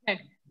 Okay.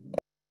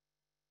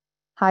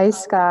 Hi,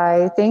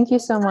 Skye. Thank you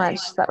so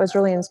much. That was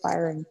really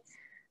inspiring.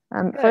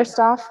 First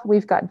off,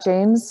 we've got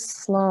James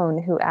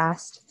Sloan, who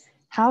asked,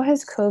 how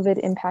has COVID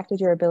impacted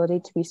your ability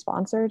to be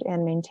sponsored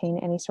and maintain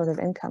any sort of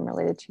income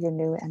related to your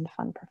new and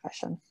fun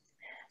profession?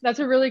 That's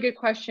a really good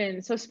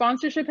question. So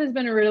sponsorship has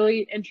been a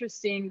really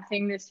interesting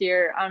thing this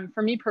year.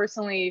 For me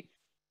personally,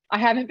 I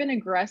haven't been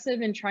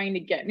aggressive in trying to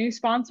get new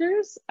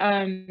sponsors,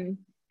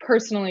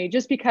 personally,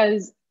 just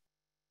because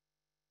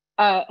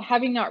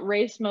having not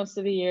raced most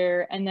of the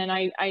year, and then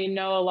I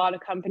know a lot of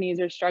companies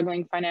are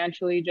struggling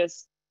financially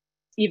just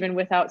even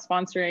without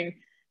sponsoring.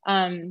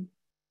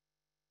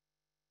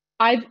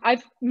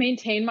 I've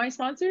maintained my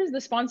sponsors.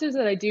 The sponsors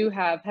that I do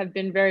have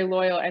been very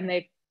loyal, and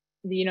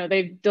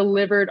they've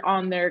delivered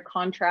on their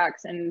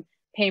contracts and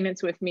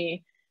payments with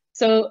me.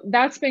 So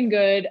that's been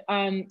good.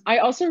 I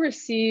also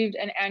received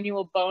an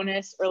annual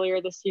bonus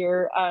earlier this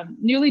year.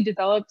 Newly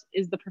developed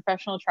is the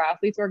Professional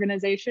Triathletes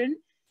Organization.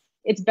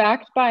 It's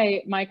backed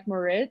by Mike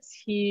Moritz.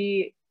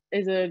 He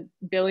is a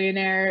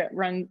billionaire.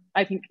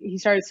 I think he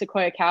started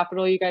Sequoia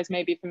Capital. You guys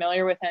may be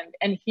familiar with him.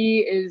 And he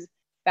is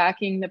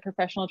backing the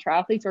Professional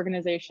Triathletes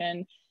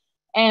Organization.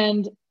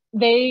 And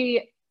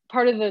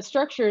part of the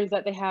structure is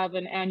that they have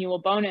an annual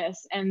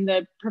bonus. And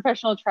the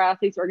Professional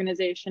Triathletes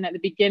Organization at the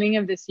beginning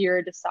of this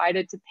year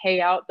decided to pay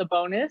out the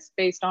bonus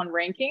based on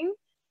ranking.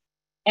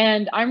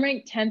 And I'm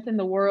ranked 10th in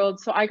the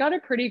world. So I got a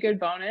pretty good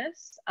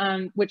bonus,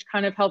 which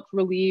kind of helped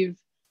relieve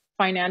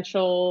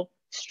financial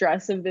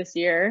stress of this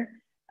year.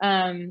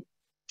 And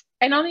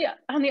on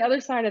the other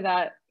side of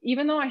that,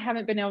 even though I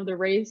haven't been able to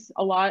race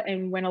a lot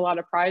and win a lot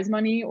of prize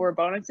money or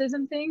bonuses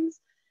and things,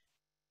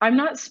 I'm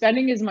not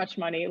spending as much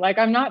money. Like,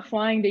 I'm not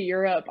flying to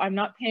Europe. I'm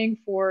not paying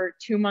for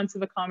 2 months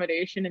of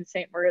accommodation in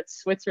St.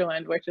 Moritz,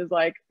 Switzerland, which is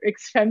like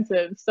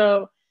expensive.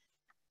 So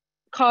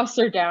costs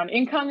are down.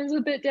 Income is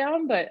a bit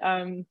down, but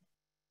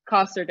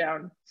costs are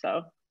down.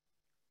 So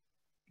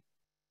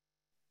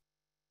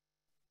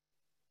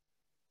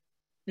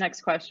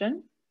next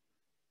question.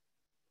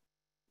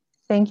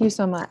 Thank you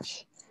so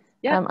much.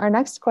 Yeah. Our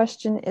next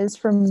question is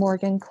from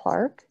Morgan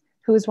Clark,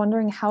 who is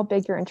wondering how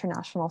big your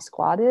international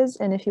squad is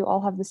and if you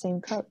all have the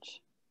same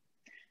coach.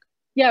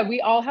 Yeah,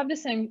 we all have the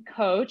same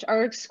coach.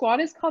 Our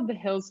squad is called the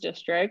Hills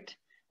District.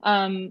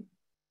 The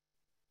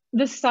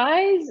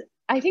size,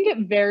 I think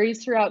it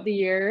varies throughout the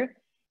year.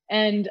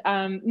 And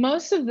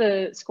most of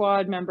the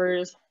squad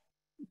members,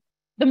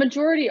 the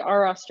majority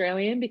are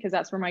Australian, because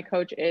that's where my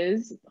coach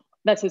is.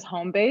 That's his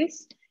home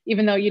base.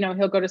 Even though,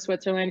 he'll go to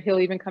Switzerland, he'll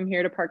even come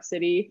here to Park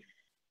City.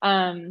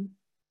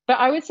 But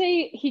I would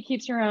say he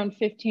keeps around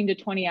 15 to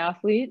 20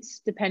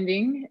 athletes,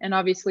 depending. And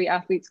obviously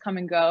athletes come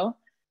and go.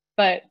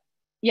 But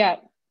yeah,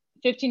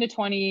 15 to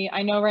 20.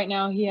 I know right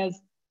now he has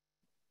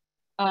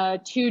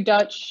 2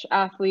 Dutch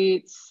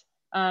athletes,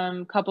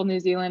 couple New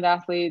Zealand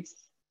athletes,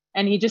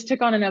 and he just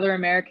took on another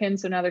American.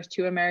 So now there's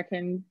 2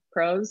 American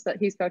pros that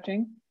he's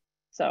coaching.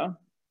 So,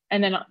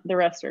 and then the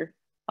rest are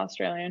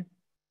Australian.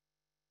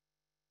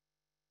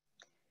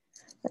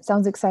 That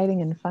sounds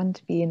exciting and fun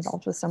to be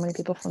involved with so many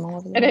people from all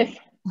over the world. It is.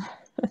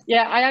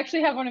 Yeah, I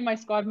actually have one of my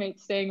squad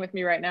mates staying with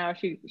me right now.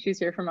 She's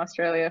here from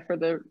Australia for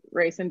the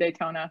race in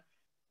Daytona.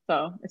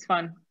 So it's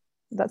fun.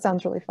 That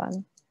sounds really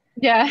fun.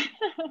 Yeah.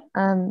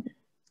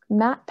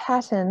 Matt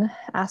Patton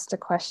asked a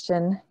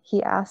question. He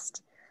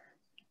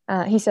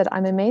said,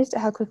 I'm amazed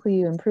at how quickly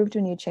you improved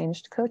when you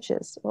changed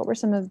coaches. What were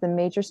some of the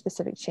major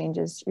specific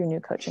changes your new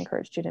coach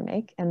encouraged you to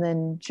make? And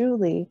then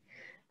Julie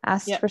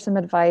asked for some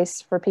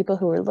advice for people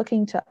who are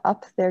looking to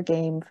up their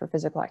game for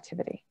physical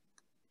activity.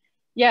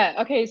 Yeah,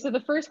 okay, so the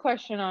first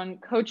question on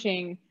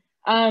coaching,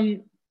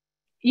 you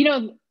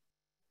know,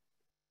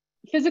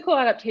 physical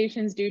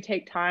adaptations do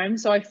take time.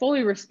 So I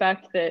fully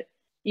respect that,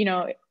 you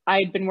know,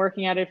 I'd been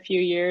working at it a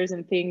few years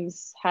and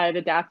things had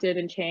adapted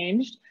and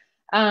changed.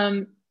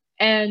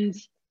 And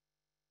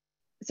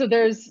so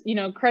there's, you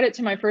know, credit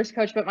to my first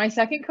coach, but my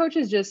second coach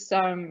is just,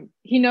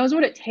 he knows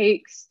what it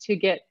takes to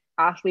get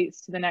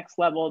athletes to the next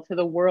level, to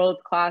the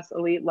world-class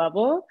elite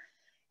level.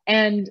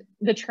 And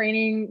the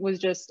training was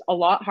just a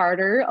lot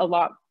harder, a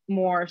lot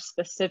more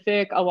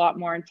specific, a lot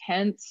more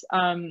intense.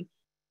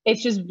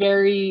 It's just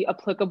very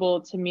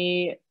applicable to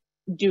me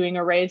doing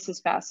a race as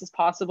fast as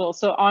possible.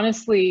 So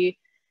honestly,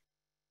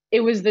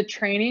 it was the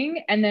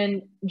training, and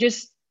then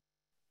just,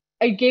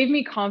 it gave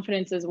me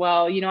confidence as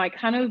well. You know, I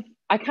kind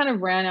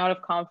of ran out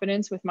of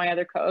confidence with my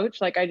other coach.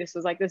 Like, I just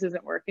was like, this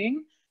isn't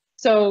working.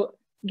 So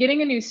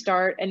getting a new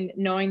start and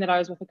knowing that I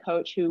was with a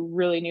coach who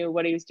really knew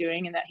what he was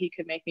doing and that he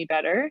could make me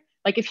better.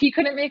 Like, if he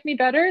couldn't make me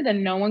better,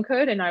 then no one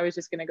could. And I was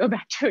just going to go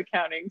back to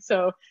accounting.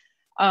 So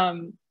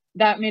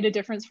that made a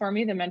difference for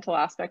me, the mental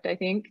aspect, I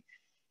think.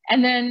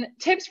 And then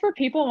tips for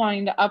people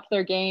wanting to up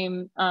their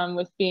game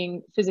with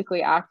being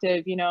physically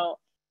active, you know,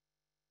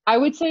 I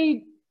would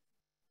say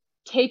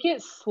take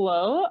it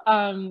slow.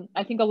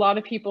 I think a lot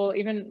of people,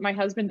 even my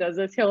husband does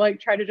this, he'll like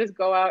try to just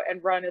go out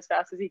and run as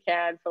fast as he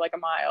can for like a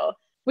mile,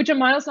 which a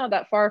mile's not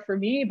that far for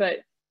me, but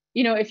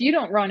you know, if you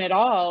don't run at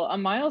all, a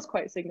mile is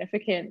quite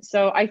significant.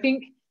 So I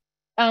think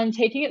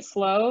taking it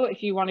slow,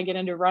 if you want to get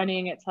into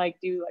running, it's like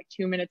do like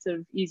 2 minutes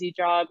of easy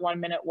jog,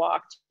 1 minute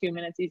walk, 2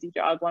 minutes easy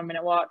jog, 1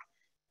 minute walk.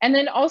 And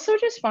then also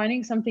just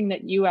finding something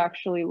that you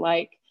actually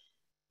like.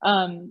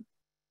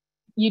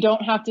 You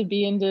don't have to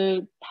be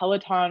into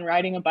Peloton,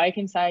 riding a bike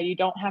inside. You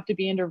don't have to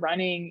be into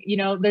running. You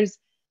know,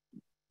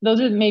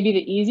 those are maybe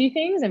the easy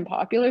things and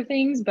popular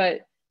things,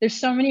 but there's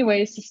so many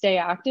ways to stay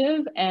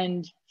active,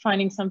 and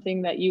finding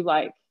something that you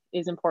like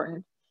is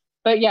important.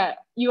 But yeah,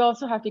 you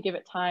also have to give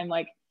it time.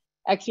 Like,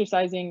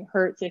 exercising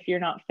hurts if you're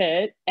not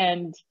fit.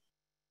 And,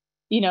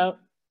 you know,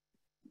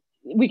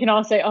 we can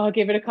all say, oh,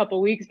 give it a couple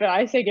weeks, but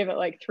I say give it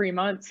like 3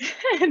 months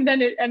and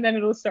then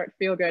it'll start to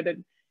feel good.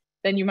 And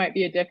then you might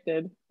be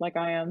addicted like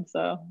I am.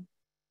 So.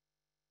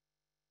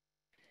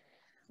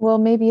 Well,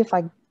 maybe if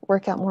I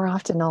work out more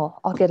often,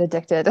 I'll get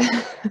addicted.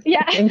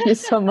 Yeah. Thank you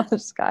so much,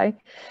 Skye.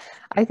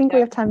 I think we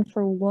have time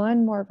for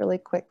one more really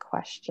quick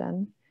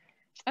question.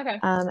 Okay.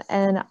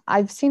 And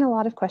I've seen a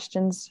lot of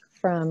questions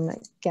from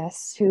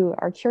guests who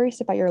are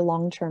curious about your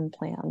long-term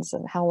plans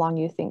and how long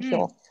you think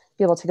you'll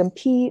be able to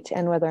compete,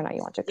 and whether or not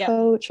you want to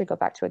coach or go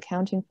back to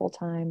accounting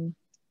full-time.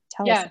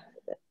 Tell us about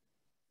it.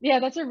 Yeah,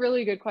 that's a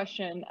really good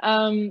question.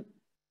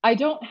 I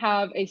don't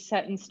have a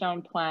set in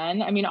stone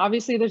plan. I mean,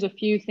 obviously there's a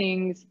few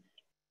things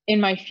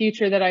in my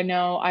future that I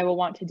know I will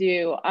want to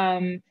do.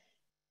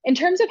 In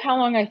terms of how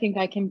long I think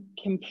I can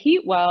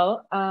compete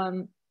well,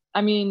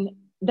 I mean,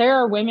 there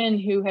are women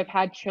who have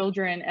had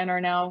children and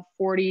are now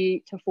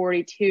 40 to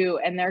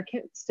 42, and they're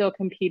still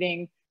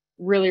competing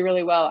really,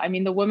 really well. I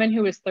mean, the woman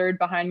who was third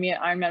behind me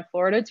at Ironman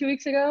Florida 2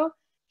 weeks ago,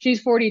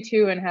 she's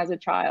 42 and has a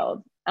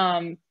child.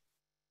 So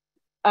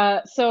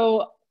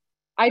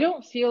I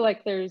don't feel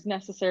like there's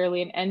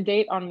necessarily an end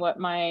date on what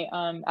my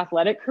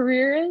athletic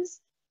career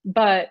is,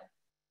 but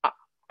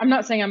I'm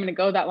not saying I'm going to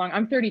go that long.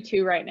 I'm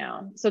 32 right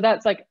now. So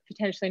that's like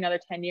potentially another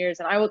 10 years.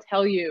 And I will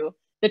tell you,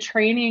 the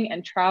training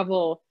and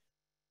travel,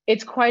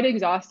 it's quite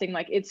exhausting.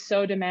 Like, it's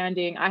so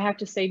demanding. I have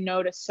to say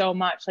no to so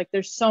much. Like,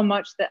 there's so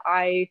much that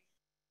I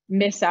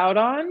miss out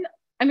on.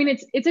 I mean,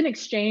 it's an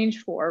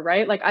exchange for,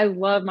 right? Like, I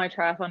love my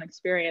triathlon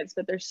experience,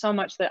 but there's so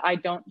much that I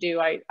don't do.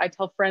 I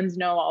tell friends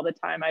no all the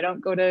time. I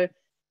don't go to,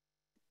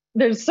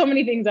 there's so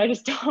many things I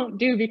just don't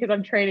do because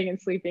I'm training and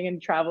sleeping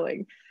and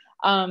traveling.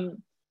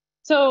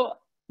 So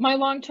my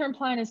long-term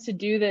plan is to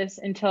do this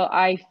until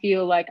I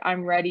feel like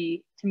I'm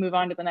ready to move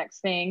on to the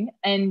next thing.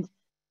 And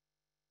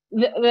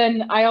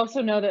then I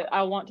also know that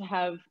I want to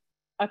have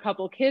a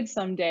couple kids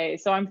someday.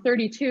 So I'm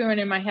 32,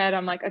 and in my head,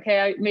 I'm like,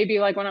 okay, maybe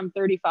like when I'm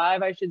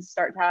 35, I should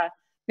start to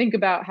think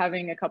about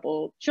having a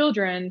couple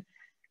children.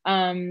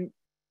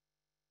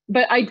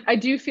 But I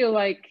do feel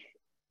like,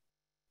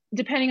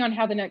 depending on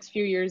how the next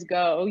few years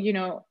go, you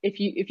know, if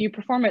you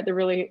perform at a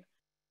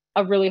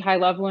really high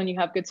level and you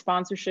have good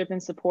sponsorship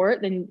and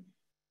support, then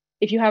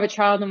if you have a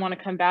child and want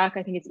to come back,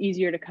 I think it's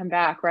easier to come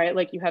back, right?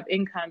 Like, you have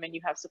income and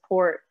you have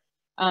support.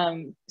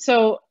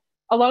 So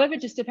a lot of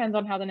it just depends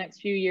on how the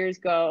next few years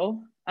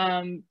go.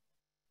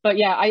 But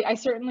yeah, I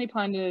certainly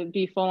plan to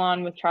be full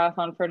on with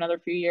triathlon for another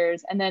few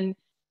years. And then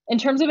in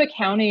terms of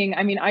accounting,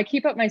 I mean, I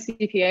keep up my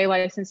CPA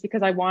license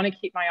because I want to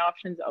keep my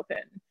options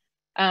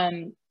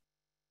open.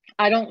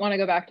 I don't want to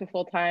go back to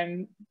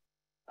full-time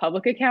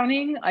public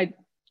accounting.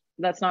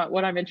 That's not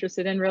what I'm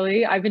interested in,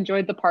 really. I've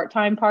enjoyed the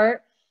part-time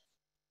part,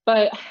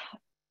 but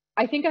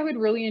I think I would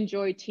really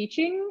enjoy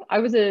teaching. I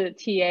was a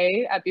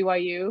TA at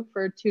BYU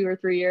for 2 or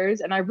 3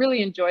 years, and I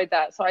really enjoyed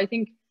that. So I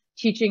think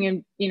teaching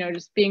and, you know,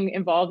 just being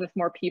involved with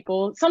more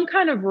people, some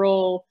kind of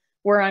role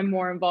where I'm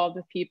more involved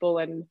with people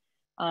and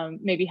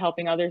maybe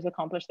helping others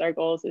accomplish their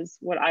goals is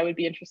what I would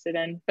be interested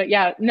in. But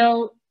yeah,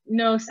 no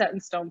set in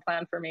stone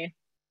plan for me.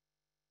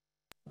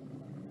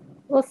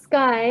 Well,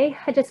 Skye,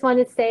 I just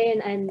wanted to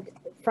say, and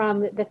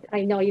from the,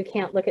 I know you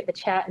can't look at the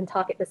chat and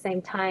talk at the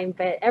same time,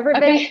 but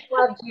everybody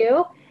loved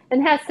you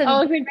and has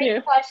some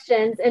great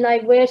questions. And I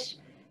wish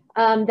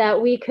that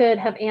we could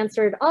have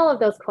answered all of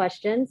those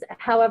questions.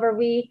 However,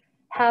 we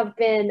have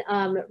been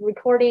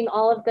recording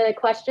all of the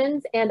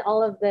questions and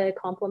all of the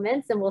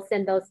compliments, and we'll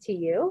send those to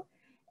you.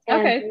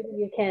 And maybe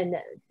you can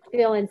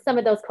fill in some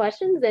of those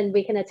questions, and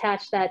we can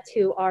attach that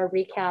to our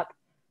recap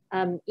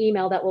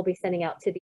email that we'll be sending out to the